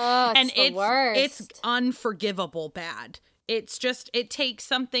 Oh, and the worst. It's unforgivable bad. It's just, it takes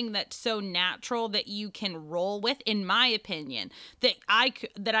something that's so natural that you can roll with, in my opinion, that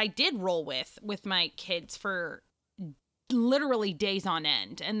I did roll with my kids for literally days on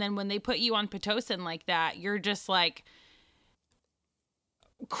end. And then when they put you on Pitocin like that, you're just like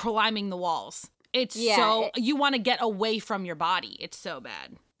climbing the walls. It's you want to get away from your body. It's so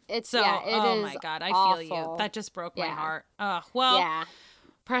bad. It's so, oh my God, I awful. feel you. That just broke my heart. Well, yeah.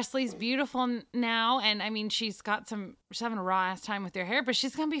 Presley's beautiful now, and I mean, she's having a raw ass time with her hair, but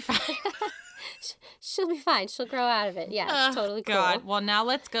she's gonna be fine. She'll be fine. She'll grow out of it. Yeah, it's totally cool. God. Well, now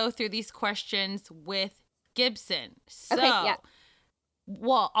let's go through these questions with Gibson. So, okay, yeah.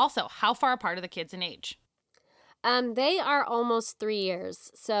 Well, also, how far apart are the kids in age? They are almost 3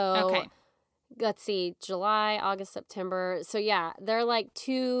 years. So, okay. Let's see, July, August, September. So, yeah, they're like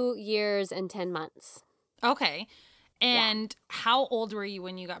 2 years and 10 months. Okay. And how old were you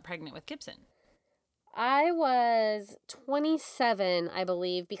when you got pregnant with Gibson? I was 27, I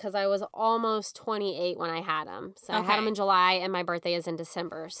believe, because I was almost 28 when I had him. So I had him in July, and my birthday is in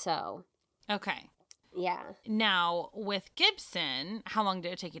December, so. Okay. Yeah. Now, with Gibson, how long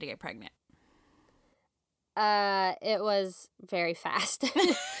did it take you to get pregnant? It was very fast.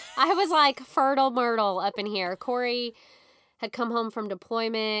 I was like fertile myrtle up in here. Corey had come home from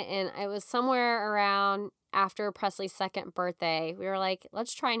deployment, and it was somewhere around after Presley's second birthday. We were like,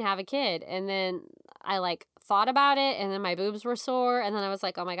 let's try and have a kid. And then I like thought about it, and then my boobs were sore, and then I was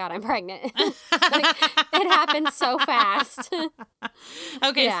like, oh my God, I'm pregnant. Like, it happened so fast.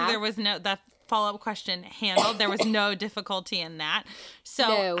 Okay, so there was that follow-up question handled. There was no difficulty in that.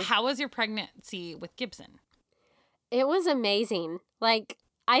 So how was your pregnancy with Gibson? It was amazing. Like,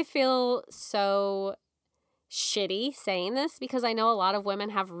 I feel so shitty saying this because I know a lot of women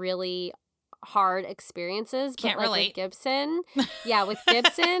have really hard experiences. Can't but like relate. With Gibson, with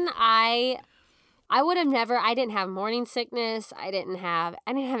Gibson, I would have never. I didn't have morning sickness. I didn't have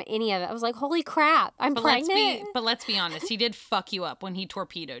any of it. I was like, holy crap, I'm pregnant. But let's be honest. He did fuck you up when he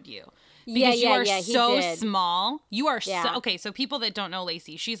torpedoed you. Because you are so small. You are so... Okay, so people that don't know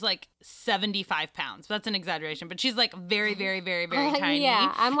Lacey, she's like 75 pounds. That's an exaggeration. But she's like very, very, very, very tiny.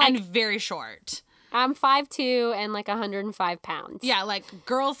 I'm like... And very short. I'm 5'2" and like 105 pounds. Yeah, like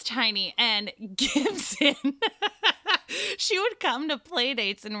girl's tiny. And Gibson, she would come to play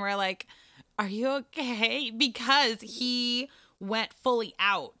dates and we're like, are you okay? Because he went fully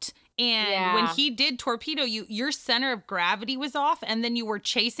out. And when he did torpedo you, your center of gravity was off, and then you were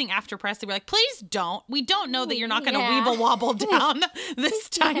chasing after Presley. We're like, please don't. We don't know that you're not going to weeble wobble down this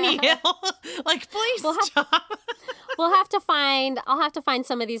tiny hill. Like, please stop. I'll have to find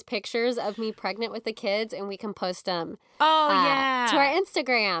some of these pictures of me pregnant with the kids, and we can post them. To our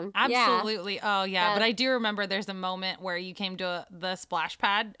Instagram. Absolutely. Oh yeah. But I do remember there's a moment where you came to the splash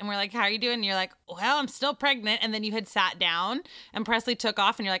pad, and we're like, how are you doing? And you're like, well, I'm still pregnant. And then you had sat down, and Presley took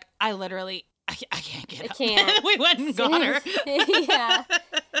off, and you're like, I can't get up. I can't. We went and got her. Yeah.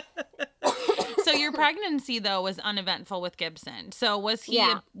 So your pregnancy, though, was uneventful with Gibson. So was he,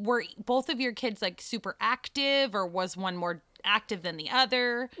 were both of your kids like super active, or was one more active than the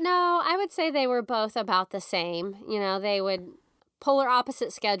other? No, I would say they were both about the same. You know, they would polar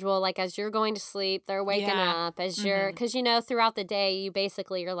opposite schedule. Like as you're going to sleep, they're waking up. As you're, because you know, throughout the day, you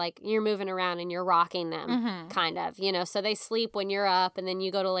basically are like you're moving around and you're rocking them, kind of. You know, so they sleep when you're up, and then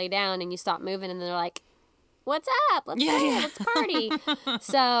you go to lay down and you stop moving, and they're like, what's up? Let's go. Let's party.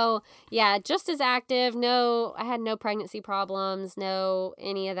 So, just as active. No, I had no pregnancy problems, no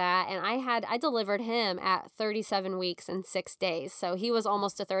any of that. And I delivered him at 37 weeks and 6 days. So he was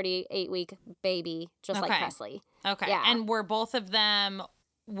almost a 38-week baby, just like Presley. Okay. Yeah. And were both of them,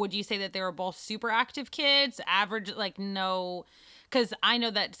 would you say that they were both super active kids? Average, like no because I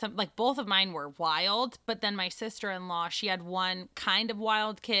know that both of mine were wild, but then my sister-in-law, she had one kind of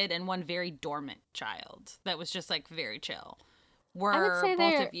wild kid and one very dormant child that was just like very chill.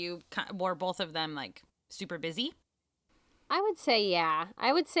 Were both of them like super busy? I would say, yeah.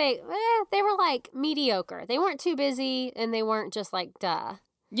 I would say they were like mediocre. They weren't too busy and they weren't just like, duh.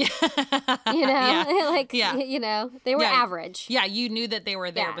 Yeah. They were average. Yeah, you knew that they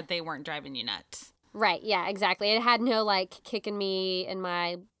were there, but they weren't driving you nuts. Right, yeah, exactly. It had no like kicking me in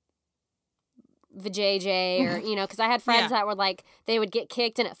my vajayjay or, because I had friends that were like, they would get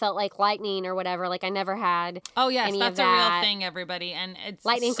kicked and it felt like lightning or whatever. Like I never had that's a real thing, everybody. And it's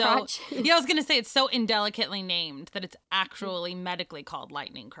lightning crotch. Yeah, I was going to say it's so indelicately named that it's actually medically called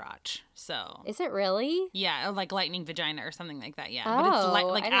lightning crotch. So is it really? Yeah, like lightning vagina or something like that. Yeah, but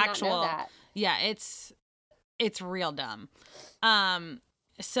it's like actual. Not know that. Yeah, it's real dumb.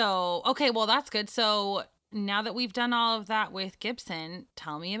 So okay, well that's good. So now that we've done all of that with Gibson,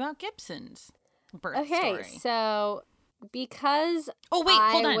 tell me about Gibson's birth story. Okay, so because hold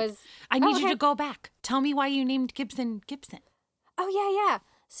on. I need you to go back. Tell me why you named Gibson Gibson. Oh, yeah.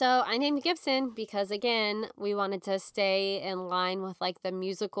 So I named Gibson because, again, we wanted to stay in line with, like, the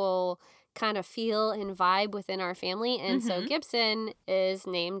musical kind of feel and vibe within our family. And so Gibson is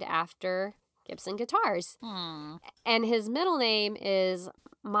named after Gibson guitars. And his middle name is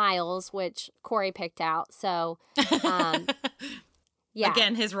Miles, which Corey picked out. So, yeah.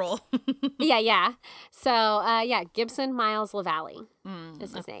 Again, his role. Yeah. So, Gibson Miles LaValle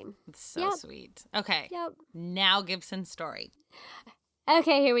is his name. It's so sweet. Okay. Yep. Now Gibson's story.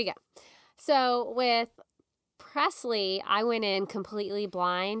 Okay, here we go. So, with Presley, I went in completely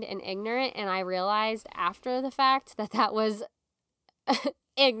blind and ignorant, and I realized after the fact that was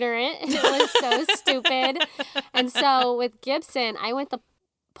ignorant. It was so stupid. And so, with Gibson, I went the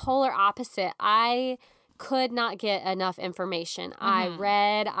polar opposite. I could not get enough information. I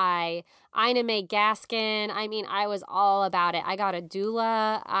read, Ina May Gaskin. I mean, I was all about it. I got a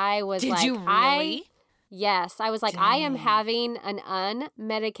doula. I was Did you really? Yes. I was like, Dang. I am having an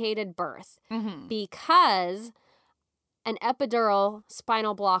unmedicated birth because an epidural,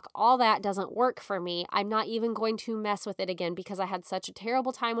 spinal block, all that doesn't work for me. I'm not even going to mess with it again because I had such a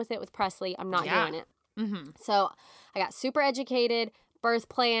terrible time with it with Presley. I'm not doing it. So I got super educated, birth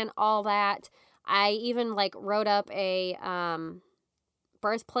plan, all that. I even wrote up a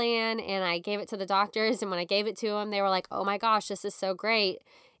birth plan and I gave it to the doctors. And when I gave it to them, they were like, oh my gosh, this is so great.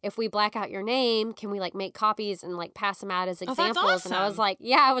 If we black out your name, can we make copies and pass them out as examples? Oh, that's awesome. And I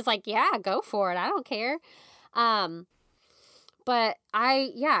was like, yeah, go for it. I don't care. But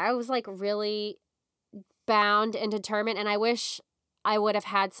I was really bound and determined. And I wish I would have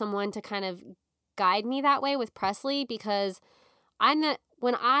had someone to kind of guide me that way with Presley, because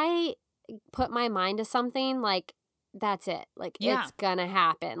when I put my mind to something, that's it. It's gonna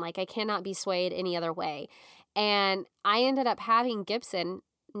happen. I cannot be swayed any other way. And I ended up having Gibson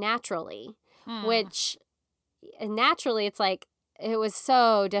naturally, which naturally it's it was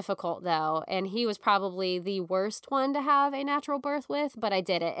so difficult though. And he was probably the worst one to have a natural birth with, but I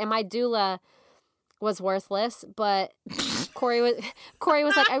did it. And my doula was worthless, but Corey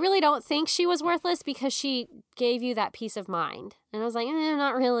was like, I really don't think she was worthless because she gave you that peace of mind. And I was like,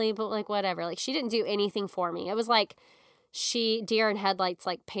 not really, but whatever. She didn't do anything for me. It was she deer in headlights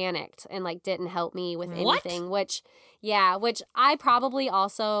panicked and didn't help me with anything. Which I probably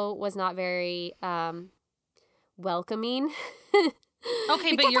also was not very welcoming.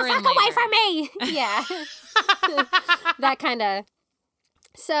 Okay, but you're in labor. Away from me. Yeah. That kind of.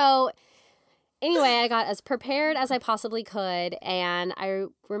 So anyway, I got as prepared as I possibly could, and I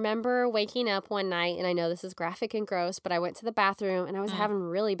remember waking up one night, and I know this is graphic and gross, but I went to the bathroom, and I was having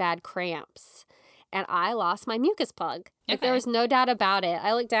really bad cramps, and I lost my mucus plug. There was no doubt about it.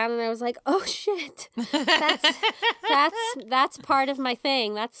 I looked down, and I was like, oh, shit. That's part of my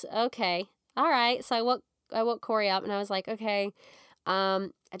thing. That's okay. All right. So I woke Corey up, and I was like, okay,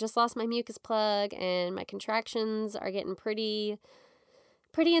 I just lost my mucus plug, and my contractions are getting pretty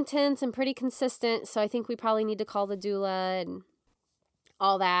intense and pretty consistent, so I think we probably need to call the doula and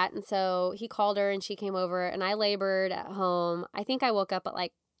all that. And so he called her and she came over, and I labored at home. I think I woke up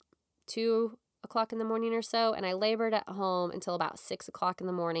at 2 o'clock in the morning or so, and I labored at home until about 6 o'clock in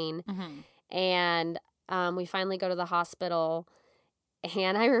the morning. And we finally go to the hospital,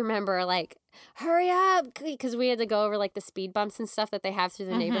 and I remember hurry up, because we had to go over the speed bumps and stuff that they have through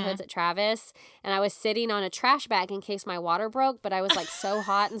the neighborhoods at Travis. And I was sitting on a trash bag in case my water broke, but I was so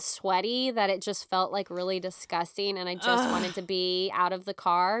hot and sweaty that it just felt really disgusting. And I just wanted to be out of the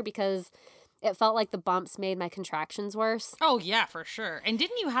car because it felt like the bumps made my contractions worse. Oh yeah, for sure. And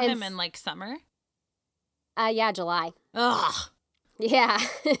didn't you have him in summer? Yeah, July. Ugh. Yeah.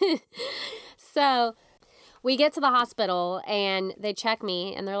 So we get to the hospital and they check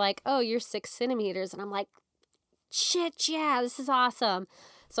me and they're like, oh, you're 6 centimeters. And I'm like, shit, yeah, this is awesome.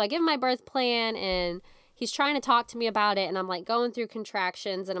 So I give him my birth plan and he's trying to talk to me about it. And I'm like going through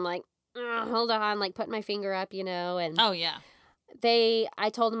contractions and I'm like, hold on, like putting my finger up, and Oh, yeah. I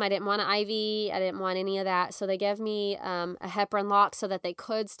told them I didn't want an IV. I didn't want any of that. So they gave me a heparin lock so that they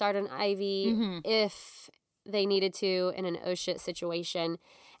could start an IV if they needed to in an oh shit situation.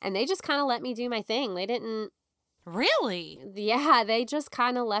 And they just kind of let me do my thing. They didn't. Really? Yeah, they just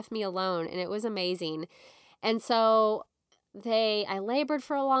kind of left me alone and it was amazing. And so I labored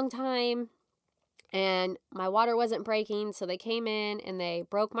for a long time and my water wasn't breaking. So they came in and they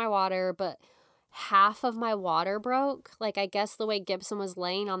broke my water, but half of my water broke. Like, I guess the way Gibson was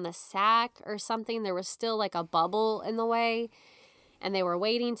laying on the sack or something, there was still like a bubble in the way. And they were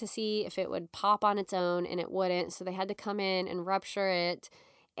waiting to see if it would pop on its own and it wouldn't. So they had to come in and rupture it.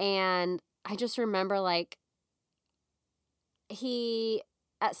 And I just remember like he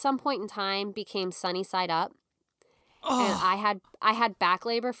at some point in time became sunny side up. Oh. And I had back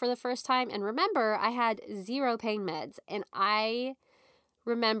labor for the first time. And remember, I had 0 pain meds. And I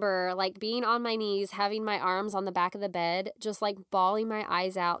remember like being on my knees, having my arms on the back of the bed, just like bawling my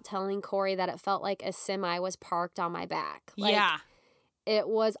eyes out, telling Corey that it felt like a semi was parked on my back. Like, yeah. It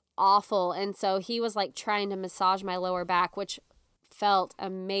was awful. And so he was like trying to massage my lower back, which felt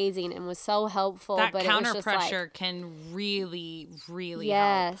amazing and was so helpful. That but counter it was just pressure like, can really, really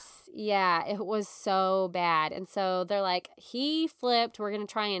help. yes. Yeah. It was so bad. And so they're like, he flipped. We're going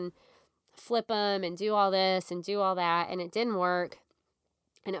to try and flip him and do all this and do all that. And it didn't work.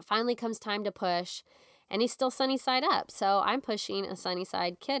 And it finally comes time to push. And he's still sunny side up. So I'm pushing a sunny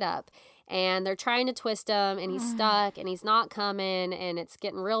side kid up. And they're trying to twist him. And he's stuck. And he's not coming. And it's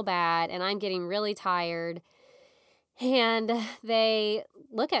getting real bad. And I'm getting really tired. And they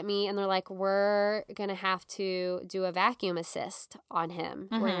look at me and they're like, we're going to have to do a vacuum assist on him.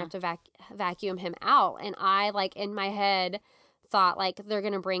 We're going to have to vacuum him out. And I, like, in my head, thought, like, they're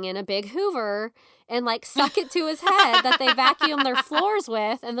going to bring in a big Hoover and, like, suck it to his head that they vacuum their floors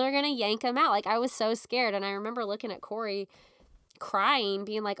with. And they're going to yank him out. Like, I was so scared. And I remember looking at Corey crying,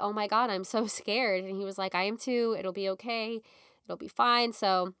 being like, oh, my God, I'm so scared. And he was like, I am too. It'll be okay. It'll be fine.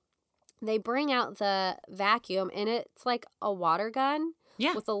 So they bring out the vacuum, and it's like a water gun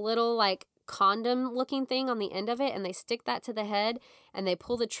with a little, like, condom-looking thing on the end of it, and they stick that to the head, and they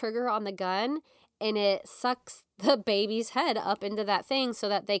pull the trigger on the gun, and it sucks the baby's head up into that thing so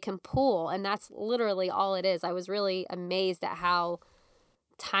that they can pull, and that's literally all it is. I was really amazed at how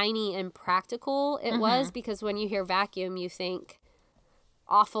tiny and practical it was, because when you hear vacuum, you think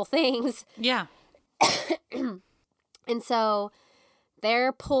awful things. Yeah. And so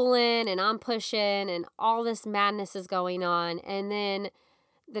they're pulling and I'm pushing and all this madness is going on. And then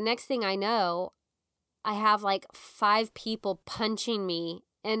the next thing I know, I have like 5 people punching me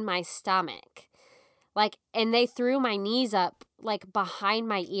in my stomach. Like, and they threw my knees up like behind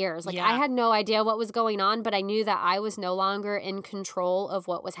my ears. Like, I had no idea what was going on, but I knew that I was no longer in control of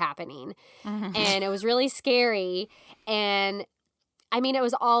what was happening. And it was really scary. And I mean, it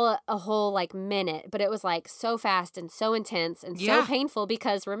was all a whole, like, minute, but it was, like, so fast and so intense and so painful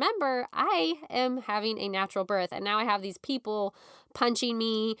because, remember, I am having a natural birth, and now I have these people punching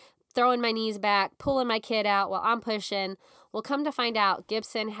me, throwing my knees back, pulling my kid out while I'm pushing. Well, come to find out,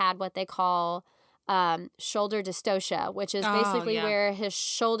 Gibson had what they call shoulder dystocia, which is basically where his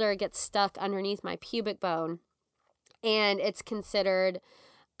shoulder gets stuck underneath my pubic bone, and it's considered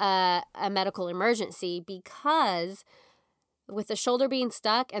a medical emergency because with the shoulder being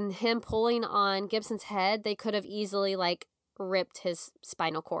stuck and him pulling on Gibson's head, they could have easily, like, ripped his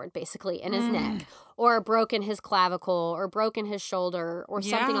spinal cord, basically, in his neck, or broken his clavicle, or broken his shoulder, or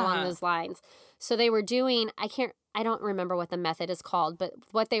something along those lines. So they were doing, I don't remember what the method is called, but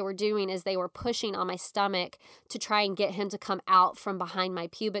what they were doing is they were pushing on my stomach to try and get him to come out from behind my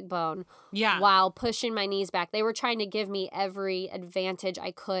pubic bone while pushing my knees back. They were trying to give me every advantage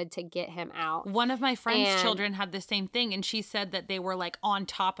I could to get him out. One of my friend's children had the same thing, and she said that they were like on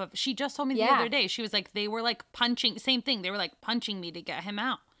top of, she just told me the other day, she was like, they were like punching, same thing, they were like punching me to get him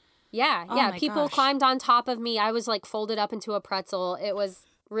out. Yeah, people climbed on top of me. I was like folded up into a pretzel. It was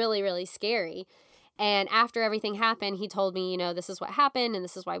really, really scary. And after everything happened, he told me, this is what happened and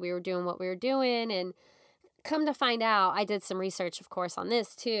this is why we were doing what we were doing. And come to find out, I did some research, of course, on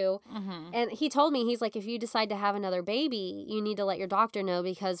this too. And he told me, he's like, if you decide to have another baby, you need to let your doctor know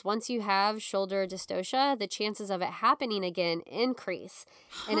because once you have shoulder dystocia, the chances of it happening again increase.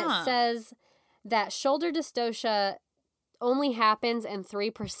 And it says that shoulder dystocia only happens in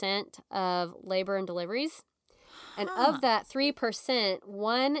 3% of labor and deliveries. And of that 3%,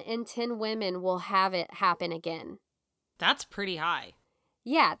 1 in 10 women will have it happen again. That's pretty high.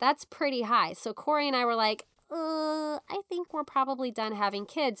 Yeah, that's pretty high. So Corey and I were like, I think we're probably done having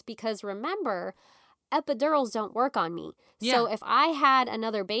kids because remember, epidurals don't work on me. Yeah. So if I had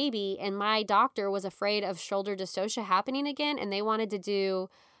another baby and my doctor was afraid of shoulder dystocia happening again and they wanted to do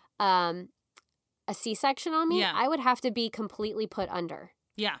a C-section on me, Yeah. I would have to be completely put under.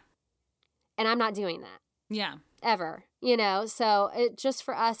 Yeah. And I'm not doing that. Yeah. Ever. So it just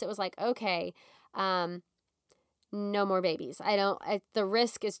for us, it was like, okay, no more babies. The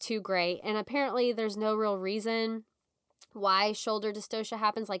risk is too great. And apparently there's no real reason why shoulder dystocia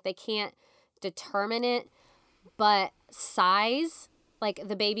happens. Like they can't determine it, but size, like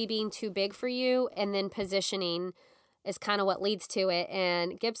the baby being too big for you and then positioning is kind of what leads to it.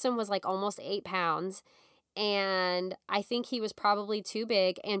 And Gibson was like almost 8 pounds. And I think he was probably too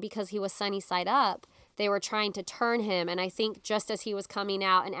big. And because he was sunny side up, they were trying to turn him. And I think just as he was coming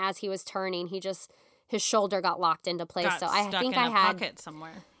out and as he was turning, his shoulder got locked into place. Got so I stuck think in I a had pocket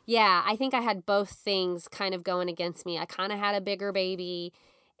somewhere. Yeah, I think I had both things kind of going against me. I kind of had a bigger baby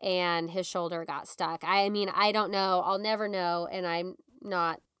and his shoulder got stuck. I mean, I don't know. I'll never know. And I'm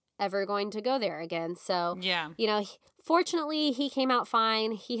not ever going to go there again. So, Yeah. Fortunately, he came out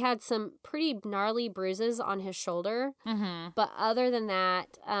fine. He had some pretty gnarly bruises on his shoulder. Mm-hmm. But other than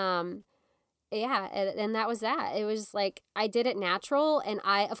that, yeah, and that was that. It was like I did it natural. And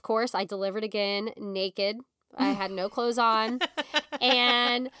of course, I delivered again naked. I had no clothes on.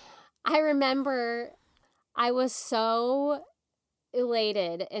 And I remember I was so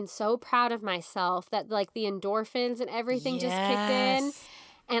elated and so proud of myself that like the endorphins and everything just kicked in.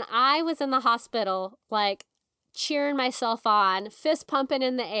 And I was in the hospital like cheering myself on, fist pumping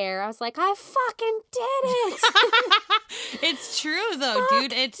in the air. I was like, I fucking did it. It's true though,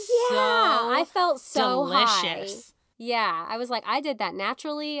 dude. It's so I felt so delicious. high. Yeah, I was like, I did that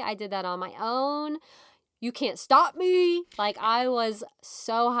naturally. I did that on my own. You can't stop me. Like I was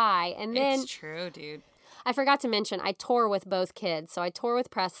so high. And then It's true, dude. I forgot to mention, I tore with both kids. So I tore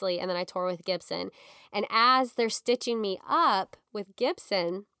with Presley and then I tore with Gibson. And as they're stitching me up with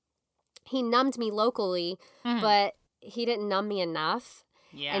Gibson, he numbed me locally, but he didn't numb me enough.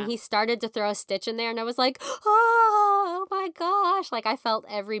 Yeah. And he started to throw a stitch in there and I was like, oh my gosh. Like I felt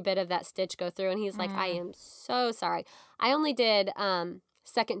every bit of that stitch go through. And he's like, I am so sorry. I only did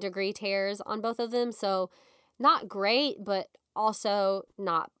 2nd-degree tears on both of them. So not great, but also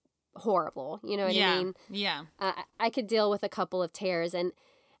not horrible. You know what I mean? Yeah. I could deal with a couple of tears. And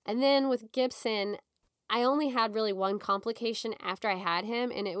then with Gibson, I only had really one complication after I had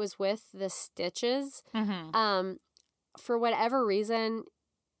him, and it was with the stitches. Mm-hmm. For whatever reason,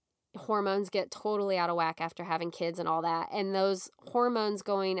 hormones get totally out of whack after having kids and all that. And those hormones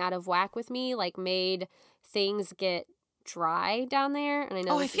going out of whack with me, like, made things get dry down there. And I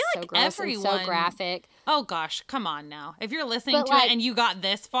know this is so gross and so graphic. Oh, gosh. Come on now. If you're listening But, to like, it and you got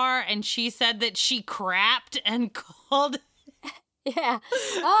this far and she said that she crapped and called... Yeah.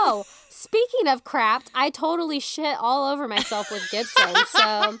 Oh, speaking of crapped, I totally shit all over myself with Gibson.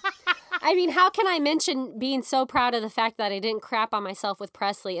 So, I mean, how can I mention being so proud of the fact that I didn't crap on myself with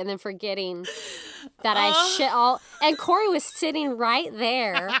Presley and then forgetting that I shit all... And Corey was sitting right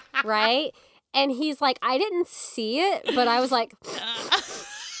there, right? And he's like, I didn't see it, but I was like...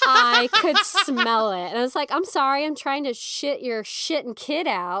 I could smell it. And I was like, I'm sorry, I'm trying to shit your shitting kid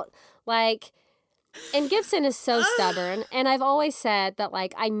out. Like... And Gibson is so stubborn. And I've always said that,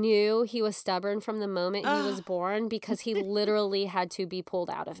 like, I knew he was stubborn from the moment he was born because he literally had to be pulled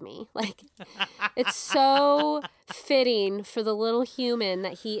out of me. Like, it's so fitting for the little human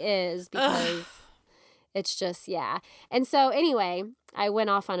that he is because it's just, yeah. And so, anyway, I went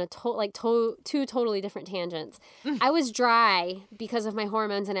off on two totally different tangents. I was dry because of my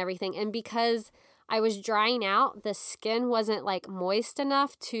hormones and everything. And because I was drying out, the skin wasn't, like, moist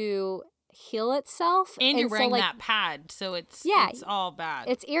enough to heal itself. And you're wearing so, like, that pad, so it's all bad.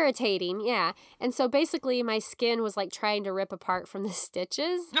 It's irritating, yeah. And so basically my skin was like trying to rip apart from the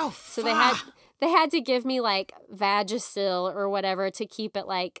stitches. Oh, so they had to give me like Vagisil or whatever to keep it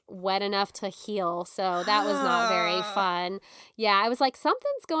like wet enough to heal. So that was not very fun. Yeah, I was like,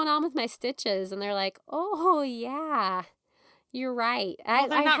 something's going on with my stitches, and they're like, oh yeah, you're right. Well,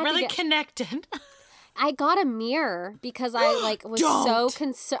 they're not really connected. I got a mirror because I like was so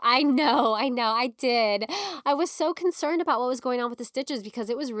concerned. I know, I did. I was so concerned about what was going on with the stitches because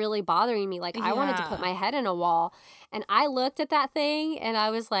it was really bothering me. Like I wanted to put my head in a wall, and I looked at that thing and I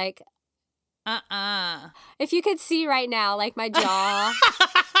was like, If you could see right now, like my jaw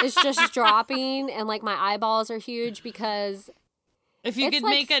is just dropping and like my eyeballs are huge because If you It's could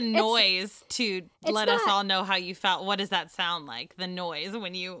like make a noise to let us not- all know how you felt, what does that sound like? The noise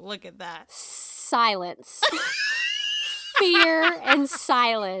when you look at that. silence. Fear and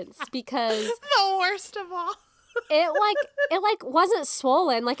silence, because The worst of all. it wasn't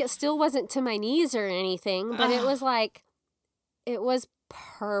swollen, like it still wasn't to my knees or anything, but it was like, it was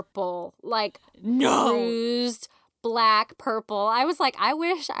purple, like bruised black purple. I was like, I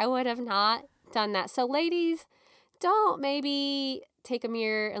wish I would have not done that. So ladies, don't maybe take a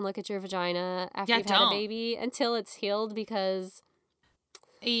mirror and look at your vagina after you've had a baby until it's healed, because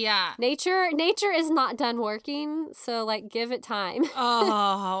nature is not done working, so like give it time.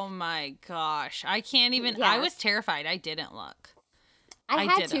 Oh my gosh. I can't even I was terrified. I didn't look. I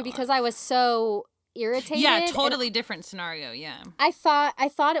had to because I was so irritated. Yeah, totally different scenario, yeah. I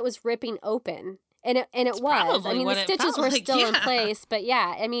thought it was ripping open. And it was. I mean, the stitches were still in place, but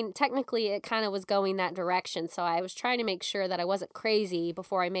yeah, I mean, technically it kind of was going that direction. So I was trying to make sure that I wasn't crazy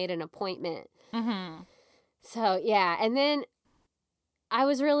before I made an appointment. Mm-hmm. So yeah, and then I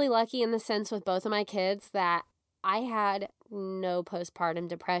was really lucky in the sense with both of my kids that I had no postpartum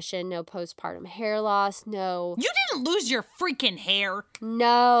depression, no postpartum hair loss, no. You didn't lose your freaking hair.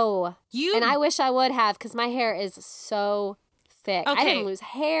 No. And I wish I would have, because my hair is so thick. Okay. I didn't lose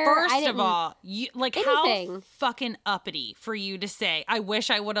hair. First of all, how fucking uppity for you to say, I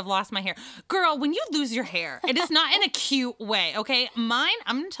wish I would have lost my hair. Girl, when you lose your hair, it is not in a cute way, okay? Mine,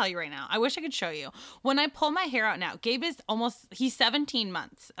 I'm going to tell you right now. I wish I could show you. When I pull my hair out now, Gabe is he's 17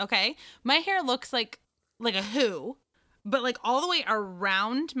 months, okay? My hair looks like a who, but like all the way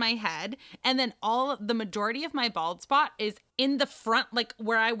around my head. And then the majority of my bald spot is in the front, like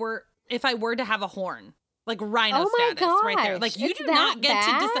if I were to have a horn. Like rhino status right there. Like you do not get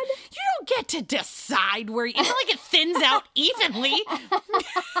to decide. You don't get to decide where it's not like it thins out evenly.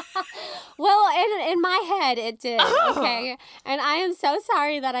 Well, in my head it did. Okay. And I am so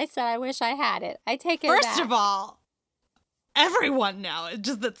sorry that I said I wish I had it. I take it back. First of all, everyone now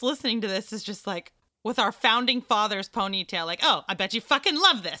that's listening to this is just like, with our founding father's ponytail, like, oh, I bet you fucking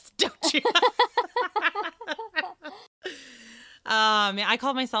love this, don't you? I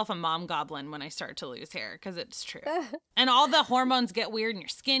call myself a mom goblin when I start to lose hair, because it's true. And all the hormones get weird and your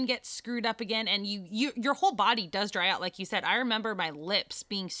skin gets screwed up again, and your whole body does dry out. Like you said, I remember my lips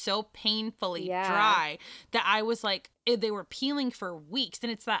being so painfully dry that I was like, they were peeling for weeks,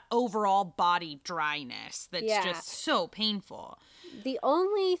 and it's that overall body dryness that's just so painful. The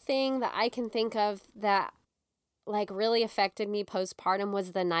only thing that I can think of that like really affected me postpartum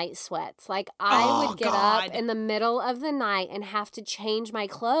was the night sweats. Like I would get up in the middle of the night and have to change my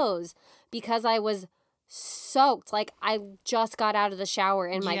clothes because I was soaked. Like I just got out of the shower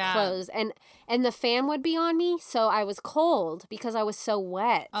in my clothes, and the fan would be on me, so I was cold because I was so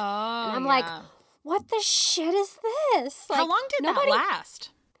wet. And I'm like, what the shit is this? Like, how long did that last?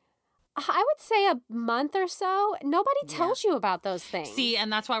 I would say a month or so. Nobody tells you about those things. See, and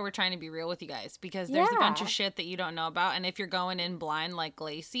that's why we're trying to be real with you guys, because there's a bunch of shit that you don't know about. And if you're going in blind like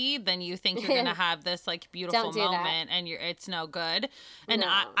Lacey, then you think you're going to have this like beautiful moment and it's no good. And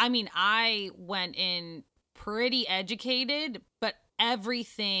I mean, I went in pretty educated, but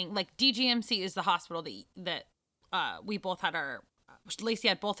everything, like DGMC is the hospital that we both had Lacey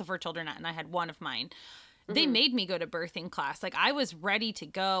had both of her children at, and I had one of mine. They made me go to birthing class. Like I was ready to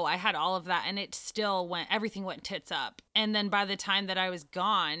go. I had all of that, and it still everything went tits up. And then by the time that I was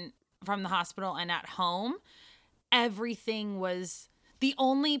gone from the hospital and at home, everything was the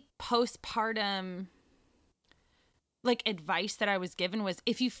only postpartum like advice that I was given was,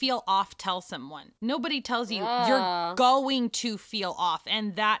 if you feel off, tell someone. Nobody tells you you're going to feel off,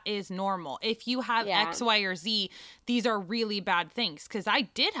 and that is normal. If you have X, Y, or Z, these are really bad things. Because I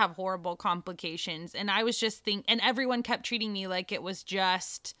did have horrible complications, and I was just and everyone kept treating me like it was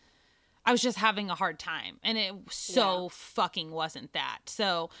just, I was just having a hard time, and it fucking wasn't that.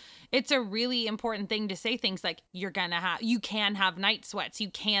 So it's a really important thing to say things like, you can have night sweats,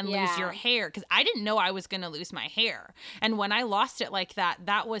 you can lose your hair, because I didn't know I was going to lose my hair. And when I lost it like that,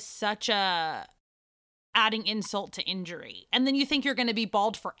 that was such a adding insult to injury. And then you think you're going to be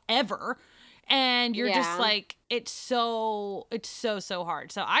bald forever, and you're just like, it's so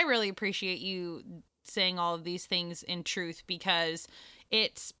hard. So I really appreciate you saying all of these things in truth, because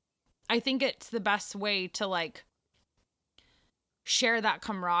I think it's the best way to like share that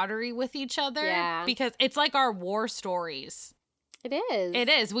camaraderie with each other, because it's like our war stories. It is. It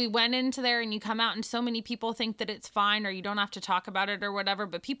is. We went into there and you come out and so many people think that it's fine or you don't have to talk about it or whatever,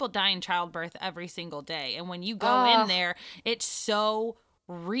 but people die in childbirth every single day. And when you go in there, it's so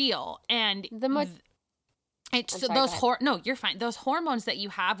real. And no, you're fine. Those hormones that you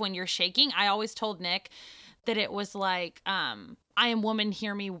have when you're shaking, I always told Nick that it was like, I am woman,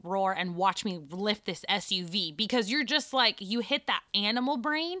 hear me roar and watch me lift this SUV, because you're just like, you hit that animal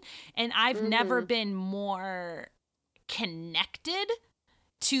brain. And I've never been more connected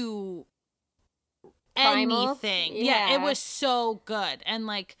to Primal? anything. Yeah. It was so good. And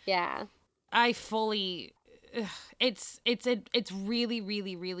like, Yeah. I fully, it's really,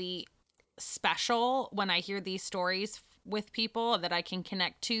 really, really special when I hear these stories with people that I can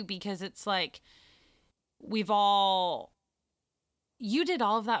connect to, because it's like, you did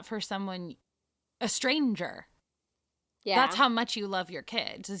all of that for someone, a stranger. Yeah. That's how much you love your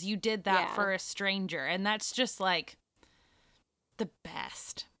kids, is you did that Yeah. for a stranger. And that's just like the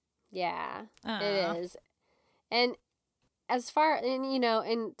best. Yeah, it is. And as far, and you know,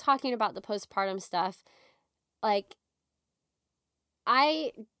 in talking about the postpartum stuff, like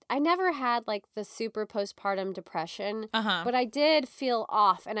I never had like the super postpartum depression, but I did feel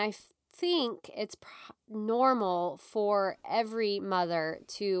off, and I think it's normal for every mother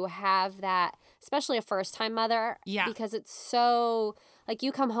to have that, especially a first time mother, because it's so like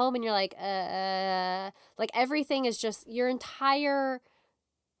you come home and you're like everything is just, your entire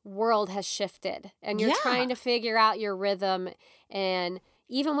world has shifted, and you're trying to figure out your rhythm. And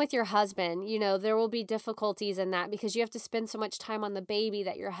even with your husband, you know, there will be difficulties in that, because you have to spend so much time on the baby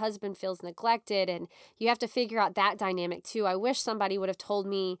that your husband feels neglected, and you have to figure out that dynamic too. I wish somebody would have told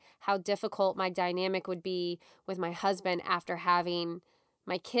me how difficult my dynamic would be with my husband after having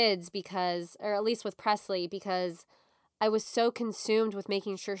my kids, because, or at least with Presley, because I was so consumed with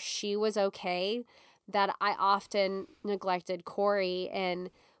making sure she was okay that I often neglected Corey, and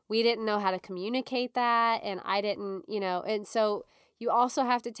we didn't know how to communicate that, and I didn't, you know, and so you also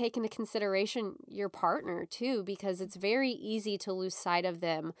have to take into consideration your partner too, because it's very easy to lose sight of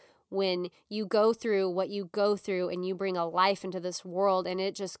them when you go through what you go through and you bring a life into this world and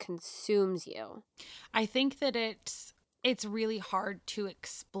it just consumes you. I think that it's really hard to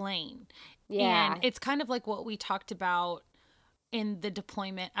explain. Yeah. And it's kind of like what we talked about in the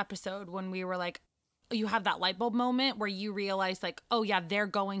deployment episode, when we were like, you have that light bulb moment where you realize like, oh yeah, they're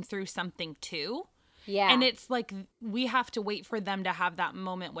going through something too. Yeah. And it's like, we have to wait for them to have that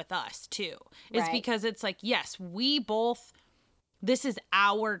moment with us too. It's Right. because it's like, yes, we both, this is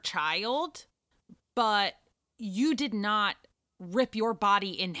our child, but you did not rip your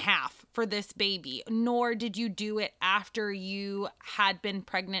body in half for this baby, nor did you do it after you had been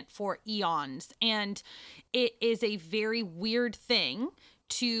pregnant for eons. And it is a very weird thing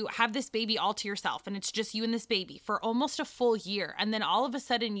to have this baby all to yourself, and it's just you and this baby for almost a full year, and then all of a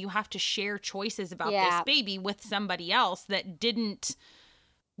sudden you have to share choices about this baby with somebody else that didn't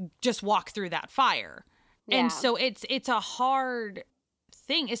just walk through that fire. And so it's a hard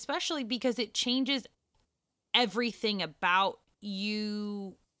thing, especially because it changes everything about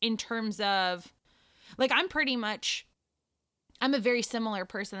you in terms of, like, I'm a very similar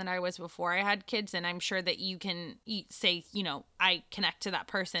person than I was before I had kids, and I'm sure that you can say, you know, I connect to that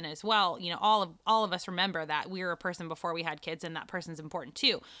person as well. You know, all of us remember that we were a person before we had kids, and that person's important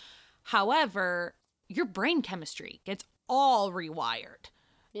too. However, your brain chemistry gets all rewired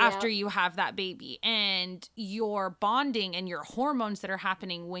after you have that baby, and your bonding and your hormones that are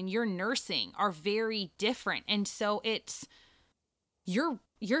happening when you're nursing are very different. And so it's, you're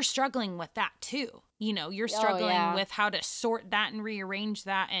struggling with that too. You know, you're struggling with how to sort that and rearrange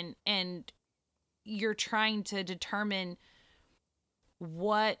that, and you're trying to determine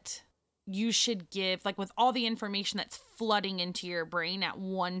what you should give, like with all the information that's flooding into your brain at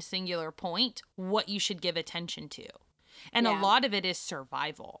one singular point, what you should give attention to. And a lot of it is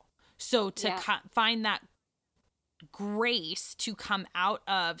survival. So to find that grace to come out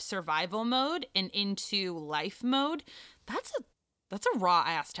of survival mode and into life mode, that's a raw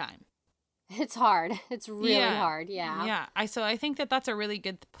ass time. It's hard. It's really hard. Yeah. Yeah. So I think that that's a really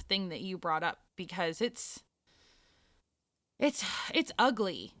good thing that you brought up, because it's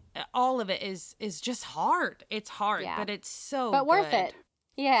ugly. All of it is just hard. It's hard, but it's so but worth it.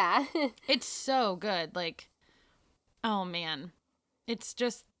 Yeah. It's so good. Like, oh man, it's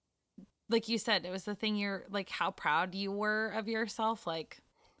just like you said, it was the thing, you're like, how proud you were of yourself. Like,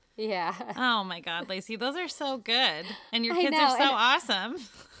 yeah. Oh my God, Lacey, those are so good. And your kids are so awesome.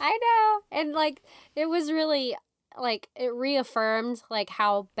 I know. And like, it was really like, it reaffirmed like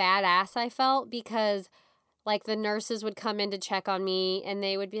how badass I felt, because like the nurses would come in to check on me and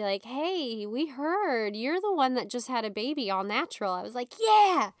they would be like, hey, we heard you're the one that just had a baby all natural. I was like,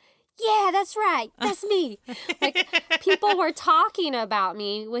 yeah, that's right. That's me. Like, people were talking about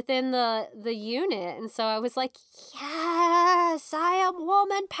me within the unit. And so I was like, yes, I am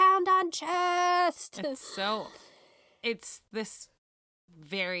woman, pound on chest. It's this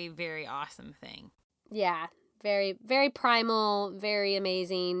very, very awesome thing. Yeah, Very, very primal, very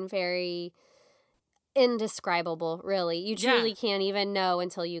amazing, very indescribable, really. You Yeah. truly can't even know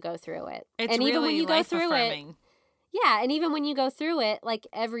until you go through it. It's And even when really you go through it, life-affirming. yeah, and even when you go through it, like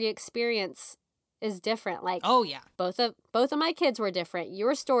every experience is different. Like Oh, yeah. both of my kids were different.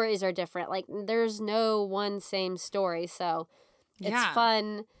 Your stories are different. Like there's no one same story. So it's Yeah.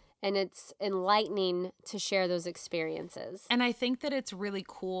 fun and it's enlightening to share those experiences. And I think that it's really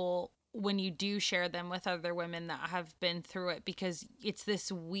cool when you do share them with other women that have been through it, because it's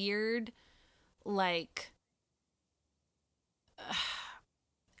this weird, like,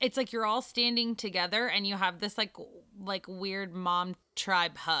 it's like you're all standing together and you have this like weird mom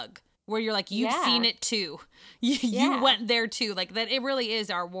tribe hug where you're like, you've seen it too. You went there too. Like that, it really is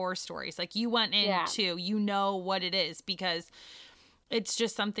our war stories. Like you went in too, you know what it is, because it's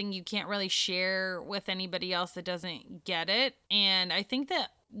just something you can't really share with anybody else that doesn't get it. And I think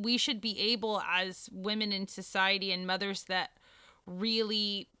that we should be able, as women in society and mothers that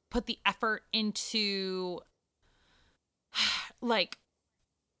really put the effort into, like,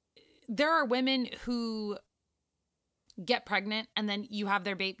 there are women who get pregnant and then you have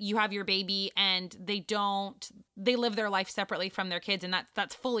your baby and they live their life separately from their kids, and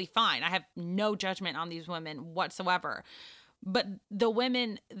that's fully fine. I have no judgment on these women whatsoever. But the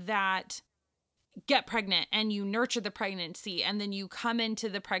women that get pregnant and you nurture the pregnancy and then you come into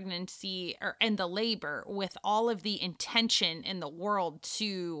the pregnancy and the labor with all of the intention in the world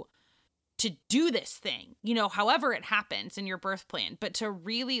to do this thing, however it happens in your birth plan, but to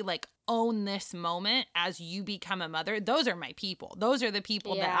really like own this moment as you become a mother, those are my people. Those are the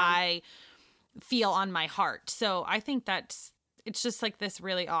people that I feel on my heart. So I think it's just like this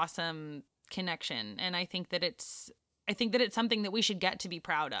really awesome connection. And I think that it's something that we should get to be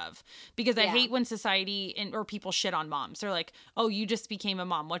proud of, because I hate when society or people shit on moms. They're like, oh, you just became a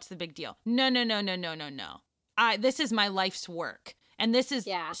mom. What's the big deal? No. This is my life's work. And this is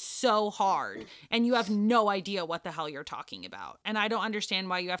so hard. And you have no idea what the hell you're talking about. And I don't understand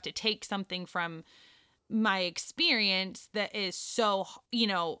why you have to take something from my experience that is so,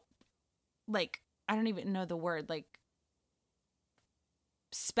 like, I don't even know the word, like,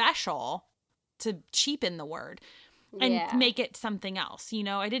 special, to cheapen the word and make it something else.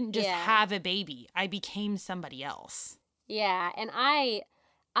 I didn't just have a baby. I became somebody else. Yeah. And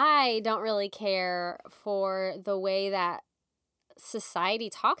I don't really care for the way that society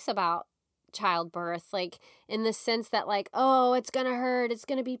talks about childbirth, like in the sense that like, oh, it's gonna hurt, it's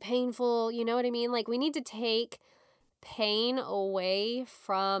gonna be painful, you know what I mean? Like we need to take pain away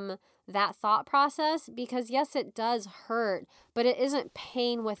from that thought process, because yes, it does hurt, but it isn't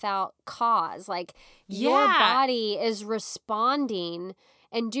pain without cause. Like your body is responding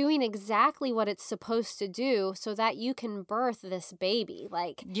and doing exactly what it's supposed to do so that you can birth this baby.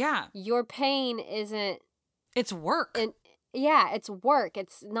 Like your pain isn't, it's work. It's work.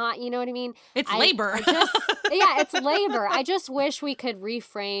 It's not, you know what I mean? It's labor. It's labor. I just wish we could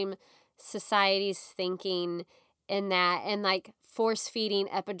reframe society's thinking in that, and like force feeding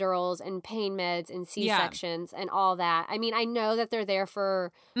epidurals and pain meds and C-sections and all that. I mean, I know that they're there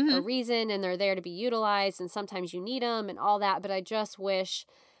for a reason and they're there to be utilized, and sometimes you need them and all that, but I just wish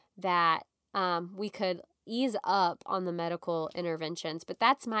that we could ease up on the medical interventions. But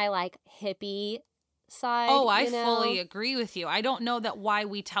that's my like hippie side. Oh, I fully agree with you. I don't know that why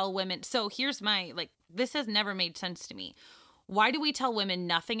we tell women. So here's my, like, this has never made sense to me. Why do we tell women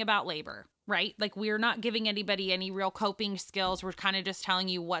nothing about labor, right? Like, we're not giving anybody any real coping skills. We're kind of just telling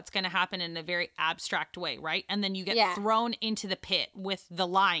you what's going to happen in a very abstract way, right? And then you get thrown into the pit with the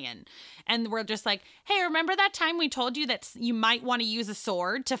lion. And we're just like, hey, remember that time we told you that you might want to use a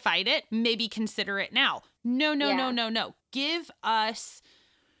sword to fight it? Maybe consider it now. No. Give us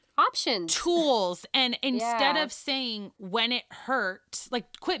options, tools, and instead of saying when it hurts, like,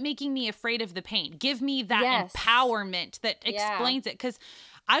 quit making me afraid of the pain. Give me that empowerment that explains it, because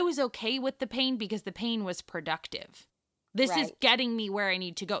I was okay with the pain because the pain was productive. This is getting me where I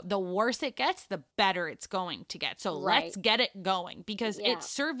need to go. The worse it gets, the better it's going to get. So let's get it going, because it's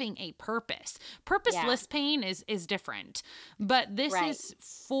serving a purpose. Purposeless pain is different, but this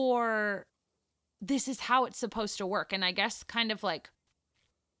is how it's supposed to work. And I guess kind of like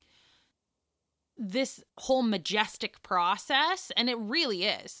this whole majestic process, and it really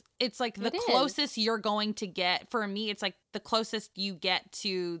is. It's like the closest you're going to get. For me, it's like the closest you get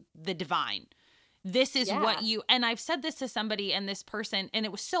to the divine. This is what you, and I've said this to somebody, and this person, and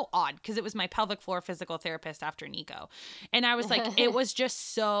it was so odd because it was my pelvic floor physical therapist after Nico. And I was like, it was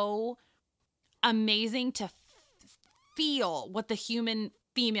just so amazing to feel what the human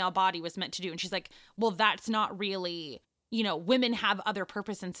female body was meant to do. And she's like, well, that's not really, women have other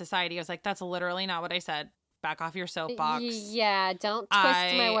purpose in society. I was like, that's literally not what I said. back off your soapbox. Yeah, don't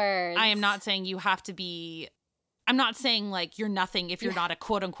twist my words. I am not saying you have to be, I'm not saying like you're nothing if you're not a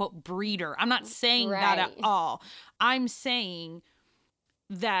quote unquote breeder. I'm not saying that at all. I'm saying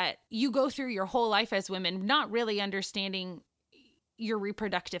that you go through your whole life as women not really understanding your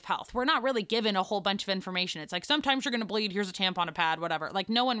reproductive health. We're not really given a whole bunch of information. It's like, sometimes you're going to bleed. Here's a tampon, a pad, whatever. Like,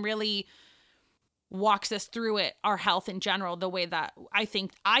 no one really walks us through it, our health in general, the way that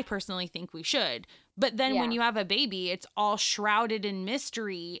I personally think we should. But then when you have a baby, it's all shrouded in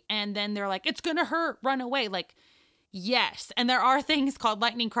mystery. And then they're like, it's going to hurt, run away. Like, yes. And there are things called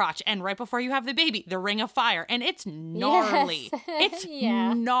lightning crotch. And right before you have the baby, the ring of fire. And it's gnarly. Yes. It's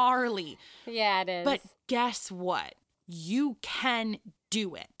gnarly. Yeah, it is. But guess what? You can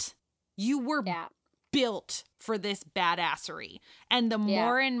do it. You were built for this badassery. And the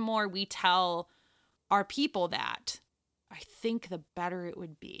more and more we tell our people that, I think the better it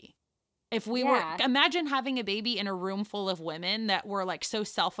would be. If we were, imagine having a baby in a room full of women that were like so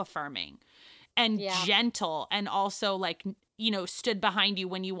self-affirming and gentle, and also like, you know, stood behind you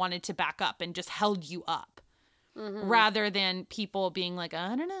when you wanted to back up and just held you up, rather than people being like,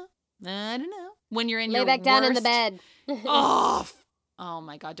 I don't know. When you're in your lay back down in the bed. Oh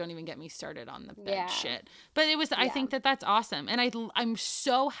my God, don't even get me started on the bed shit. But it was, I think that's awesome. And I'm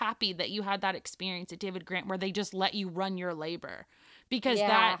so happy that you had that experience at David Grant where they just let you run your labor, because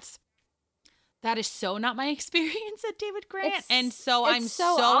that is so not my experience at David Grant. And so I'm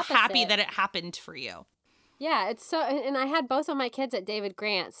so happy that it happened for you. Yeah, it's so, and I had both of my kids at David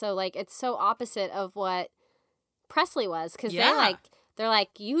Grant. So like, it's so opposite of what Presley was. Cause they're like,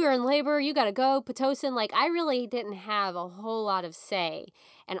 you are in labor, you got to go, Pitocin. Like, I really didn't have a whole lot of say.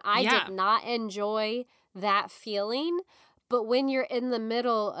 And I did not enjoy that feeling. But when you're in the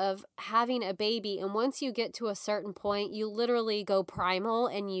middle of having a baby, and once you get to a certain point, you literally go primal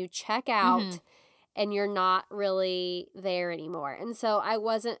and you check out and you're not really there anymore. And so I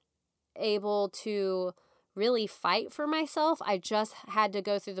wasn't able to really fight for myself. I just had to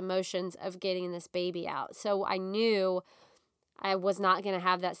go through the motions of getting this baby out. So I knew I was not going to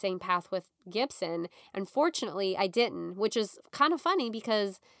have that same path with Gibson. Unfortunately, I didn't, which is kind of funny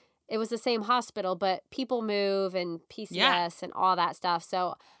because it was the same hospital, but people move and PCS and all that stuff.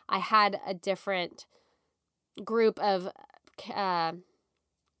 So I had a different group of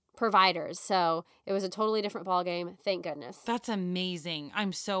providers. So it was a totally different ballgame. Thank goodness. That's amazing.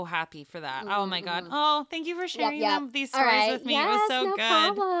 I'm so happy for that. Oh my God. Oh, thank you for sharing these stories with me. It was so no good.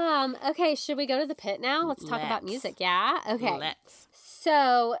 Problem. Okay, should we go to the pit now? Let's talk about music. Yeah? Okay. Let's.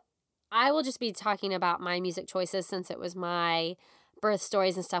 So I will just be talking about my music choices since it was my birth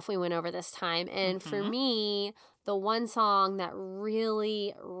stories and stuff we went over this time. And for me, the one song that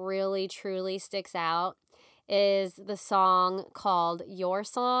really, really, truly sticks out is the song called Your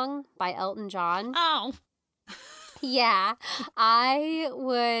Song by Elton John. Oh. Yeah. I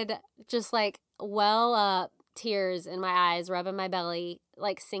would just like well up tears in my eyes, rubbing my belly,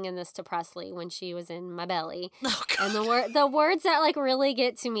 like singing this to Presley when she was in my belly. Oh, God. And the words that like really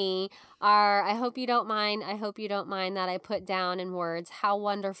get to me are, I hope you don't mind that I put down in words how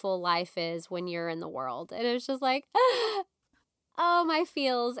wonderful life is when you're in the world. And it was just like, oh, my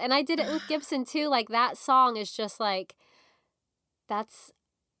feels. And I did it with Gibson too. Like that song is just like, that's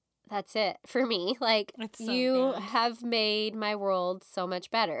it for me. Like so you good. have made my world so much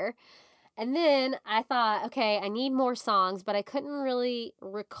better. And then I thought, okay, I need more songs, but I couldn't really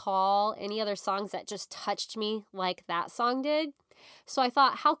recall any other songs that just touched me like that song did. So I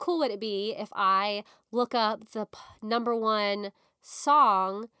thought, how cool would it be if I look up the number one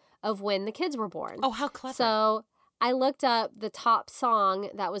song of when the kids were born? Oh, how clever. So I looked up the top song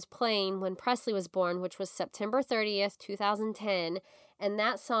that was playing when Presley was born, which was September 30th, 2010. And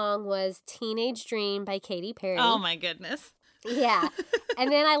that song was Teenage Dream by Katy Perry. Oh, my goodness. Yeah.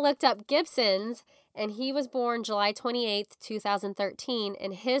 And then I looked up Gibson's, and he was born July 28th, 2013.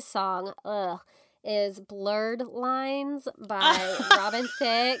 And his song, is Blurred Lines by Robin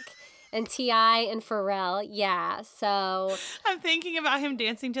Thicke and T.I. and Pharrell. Yeah, so I'm thinking about him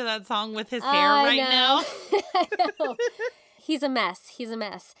dancing to that song with his hair right now. I know. He's a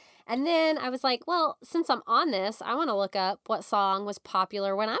mess. And then I was like, well, since I'm on this, I want to look up what song was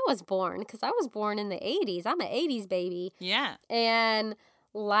popular when I was born, because I was born in the 80s. I'm an 80s baby. Yeah. And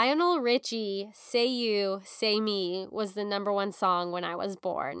Lionel Richie, Say You, Say Me was the number one song when I was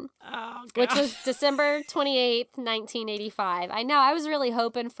born. Oh, God. Which was December 28th, 1985. I know, I was really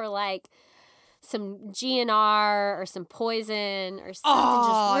hoping for like some GNR or some Poison or something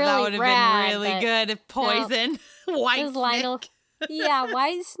just really that would have been really good if Poison. No, White Lionel. Yeah,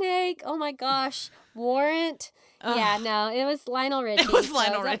 Whitesnake. Oh my gosh. Warrant. Yeah, no, it was Lionel Richie. It was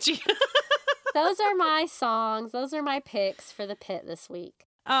Lionel Richie. Those are my songs. Those are my picks for the pit this week.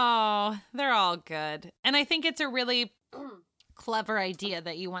 Oh, they're all good. And I think it's a really clever idea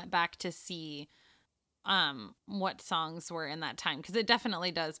that you went back to see what songs were in that time, because it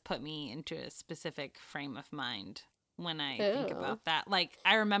definitely does put me into a specific frame of mind when I think about that. Like,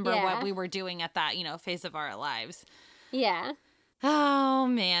 I remember what we were doing at that, phase of our lives. Yeah. Oh,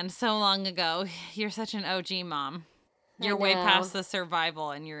 man, so long ago. You're such an OG mom. You're way past the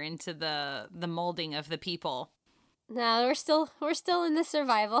survival, and you're into the molding of the people. No, we're still in the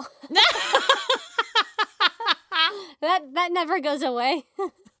survival. That never goes away.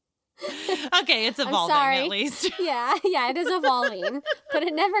 Okay, it's evolving at least. Yeah, it is evolving, but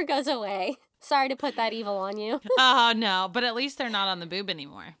it never goes away. Sorry to put that evil on you. Oh, no, but at least they're not on the boob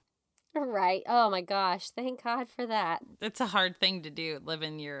anymore. Right. Oh my gosh, thank God for that. It's a hard thing to do,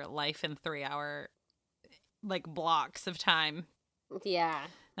 living your life in 3-hour blocks of time. Yeah.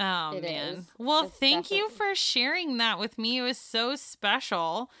 Oh, man. Well, thank you for sharing that with me. It was so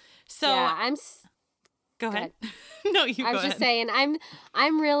special. So yeah, Go ahead. No, you go ahead. I was just saying,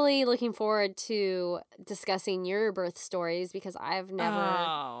 I'm really looking forward to discussing your birth stories, because I've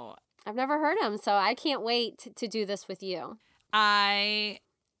never heard them, so I can't wait to do this with you.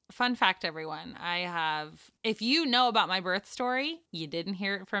 Fun fact, everyone, if you know about my birth story, you didn't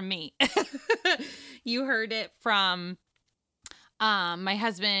hear it from me. You heard it from my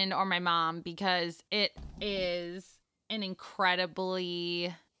husband or my mom, because it is an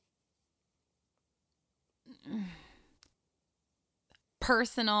incredibly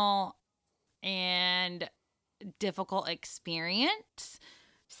personal and difficult experience.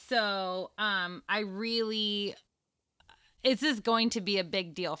 So this is going to be a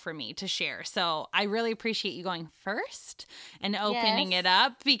big deal for me to share. So I really appreciate you going first and opening it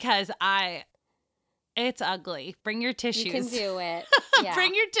up, because it's ugly. Bring your tissues. You can do it. Yeah.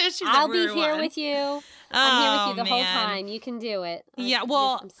 Bring your tissues. I'll be here with you. I'm here with you the whole time. You can do it.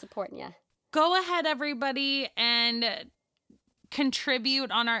 I'm supporting you. Go ahead, everybody, and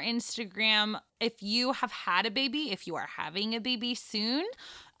contribute on our Instagram. If you have had a baby, if you are having a baby soon,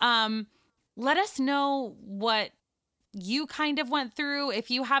 let us know what you kind of went through. If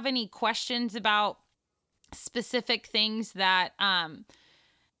you have any questions about specific things that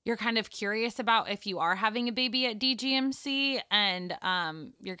you're kind of curious about, if you are having a baby at DGMC and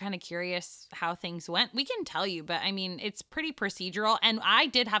you're kind of curious how things went, we can tell you. But I mean, it's pretty procedural. And I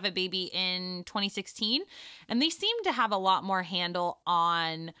did have a baby in 2016, and they seem to have a lot more handle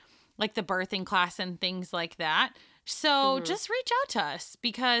on the birthing class and things like that. So just reach out to us,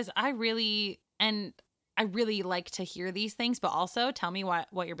 because I really like to hear these things, but also tell me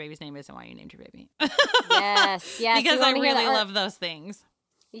what your baby's name is and why you named your baby. Yes. Because I really love those things.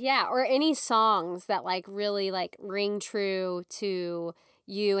 Yeah, or any songs that really ring true to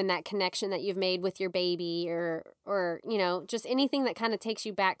you and that connection that you've made with your baby, or just anything that kind of takes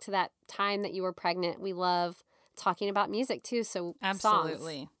you back to that time that you were pregnant. We love talking about music too, so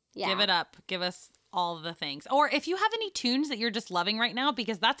absolutely. Songs. Yeah. Give it up. Give us all the things. Or if you have any tunes that you're just loving right now,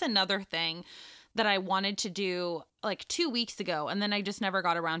 because that's another thing that I wanted to do 2 weeks ago, and then I just never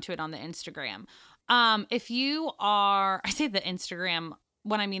got around to it on the Instagram. If you are, I say the Instagram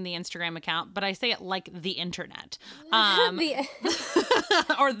when I mean the Instagram account, but I say it like the internet. Or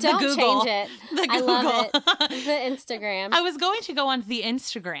the Don't Google. Change it. The Google. I love it. The Instagram. I was going to go on the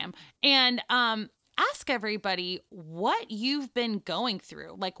Instagram and ask everybody what you've been going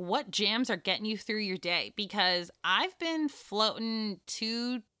through. What jams are getting you through your day? Because I've been floating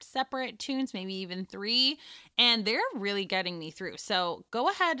 2 separate tunes, maybe even 3, and they're really getting me through. So go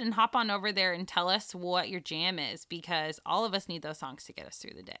ahead and hop on over there and tell us what your jam is, because all of us need those songs to get us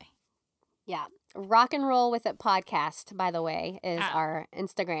through the day. Yeah. Rock and Roll With It podcast, by the way, is our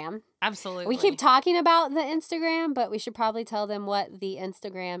Instagram. Absolutely. We keep talking about the Instagram, but we should probably tell them what the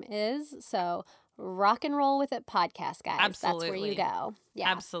Instagram is. So Rock and Roll With It podcast, guys. Absolutely. That's where you go.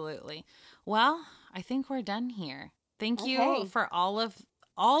 Yeah. Absolutely. Well, I think we're done here. Thank you for all of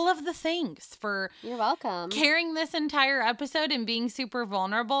the things, for you're welcome, carrying this entire episode and being super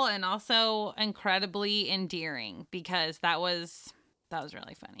vulnerable and also incredibly endearing, because that was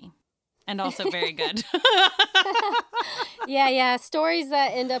really funny and also very good. Yeah. Stories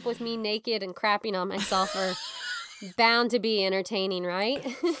that end up with me naked and crapping on myself are bound to be entertaining, right?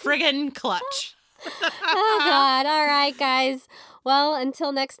 Friggin' clutch. Oh, God. All right, guys. Well,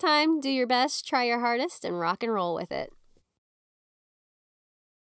 until next time, do your best, try your hardest, and rock and roll with it.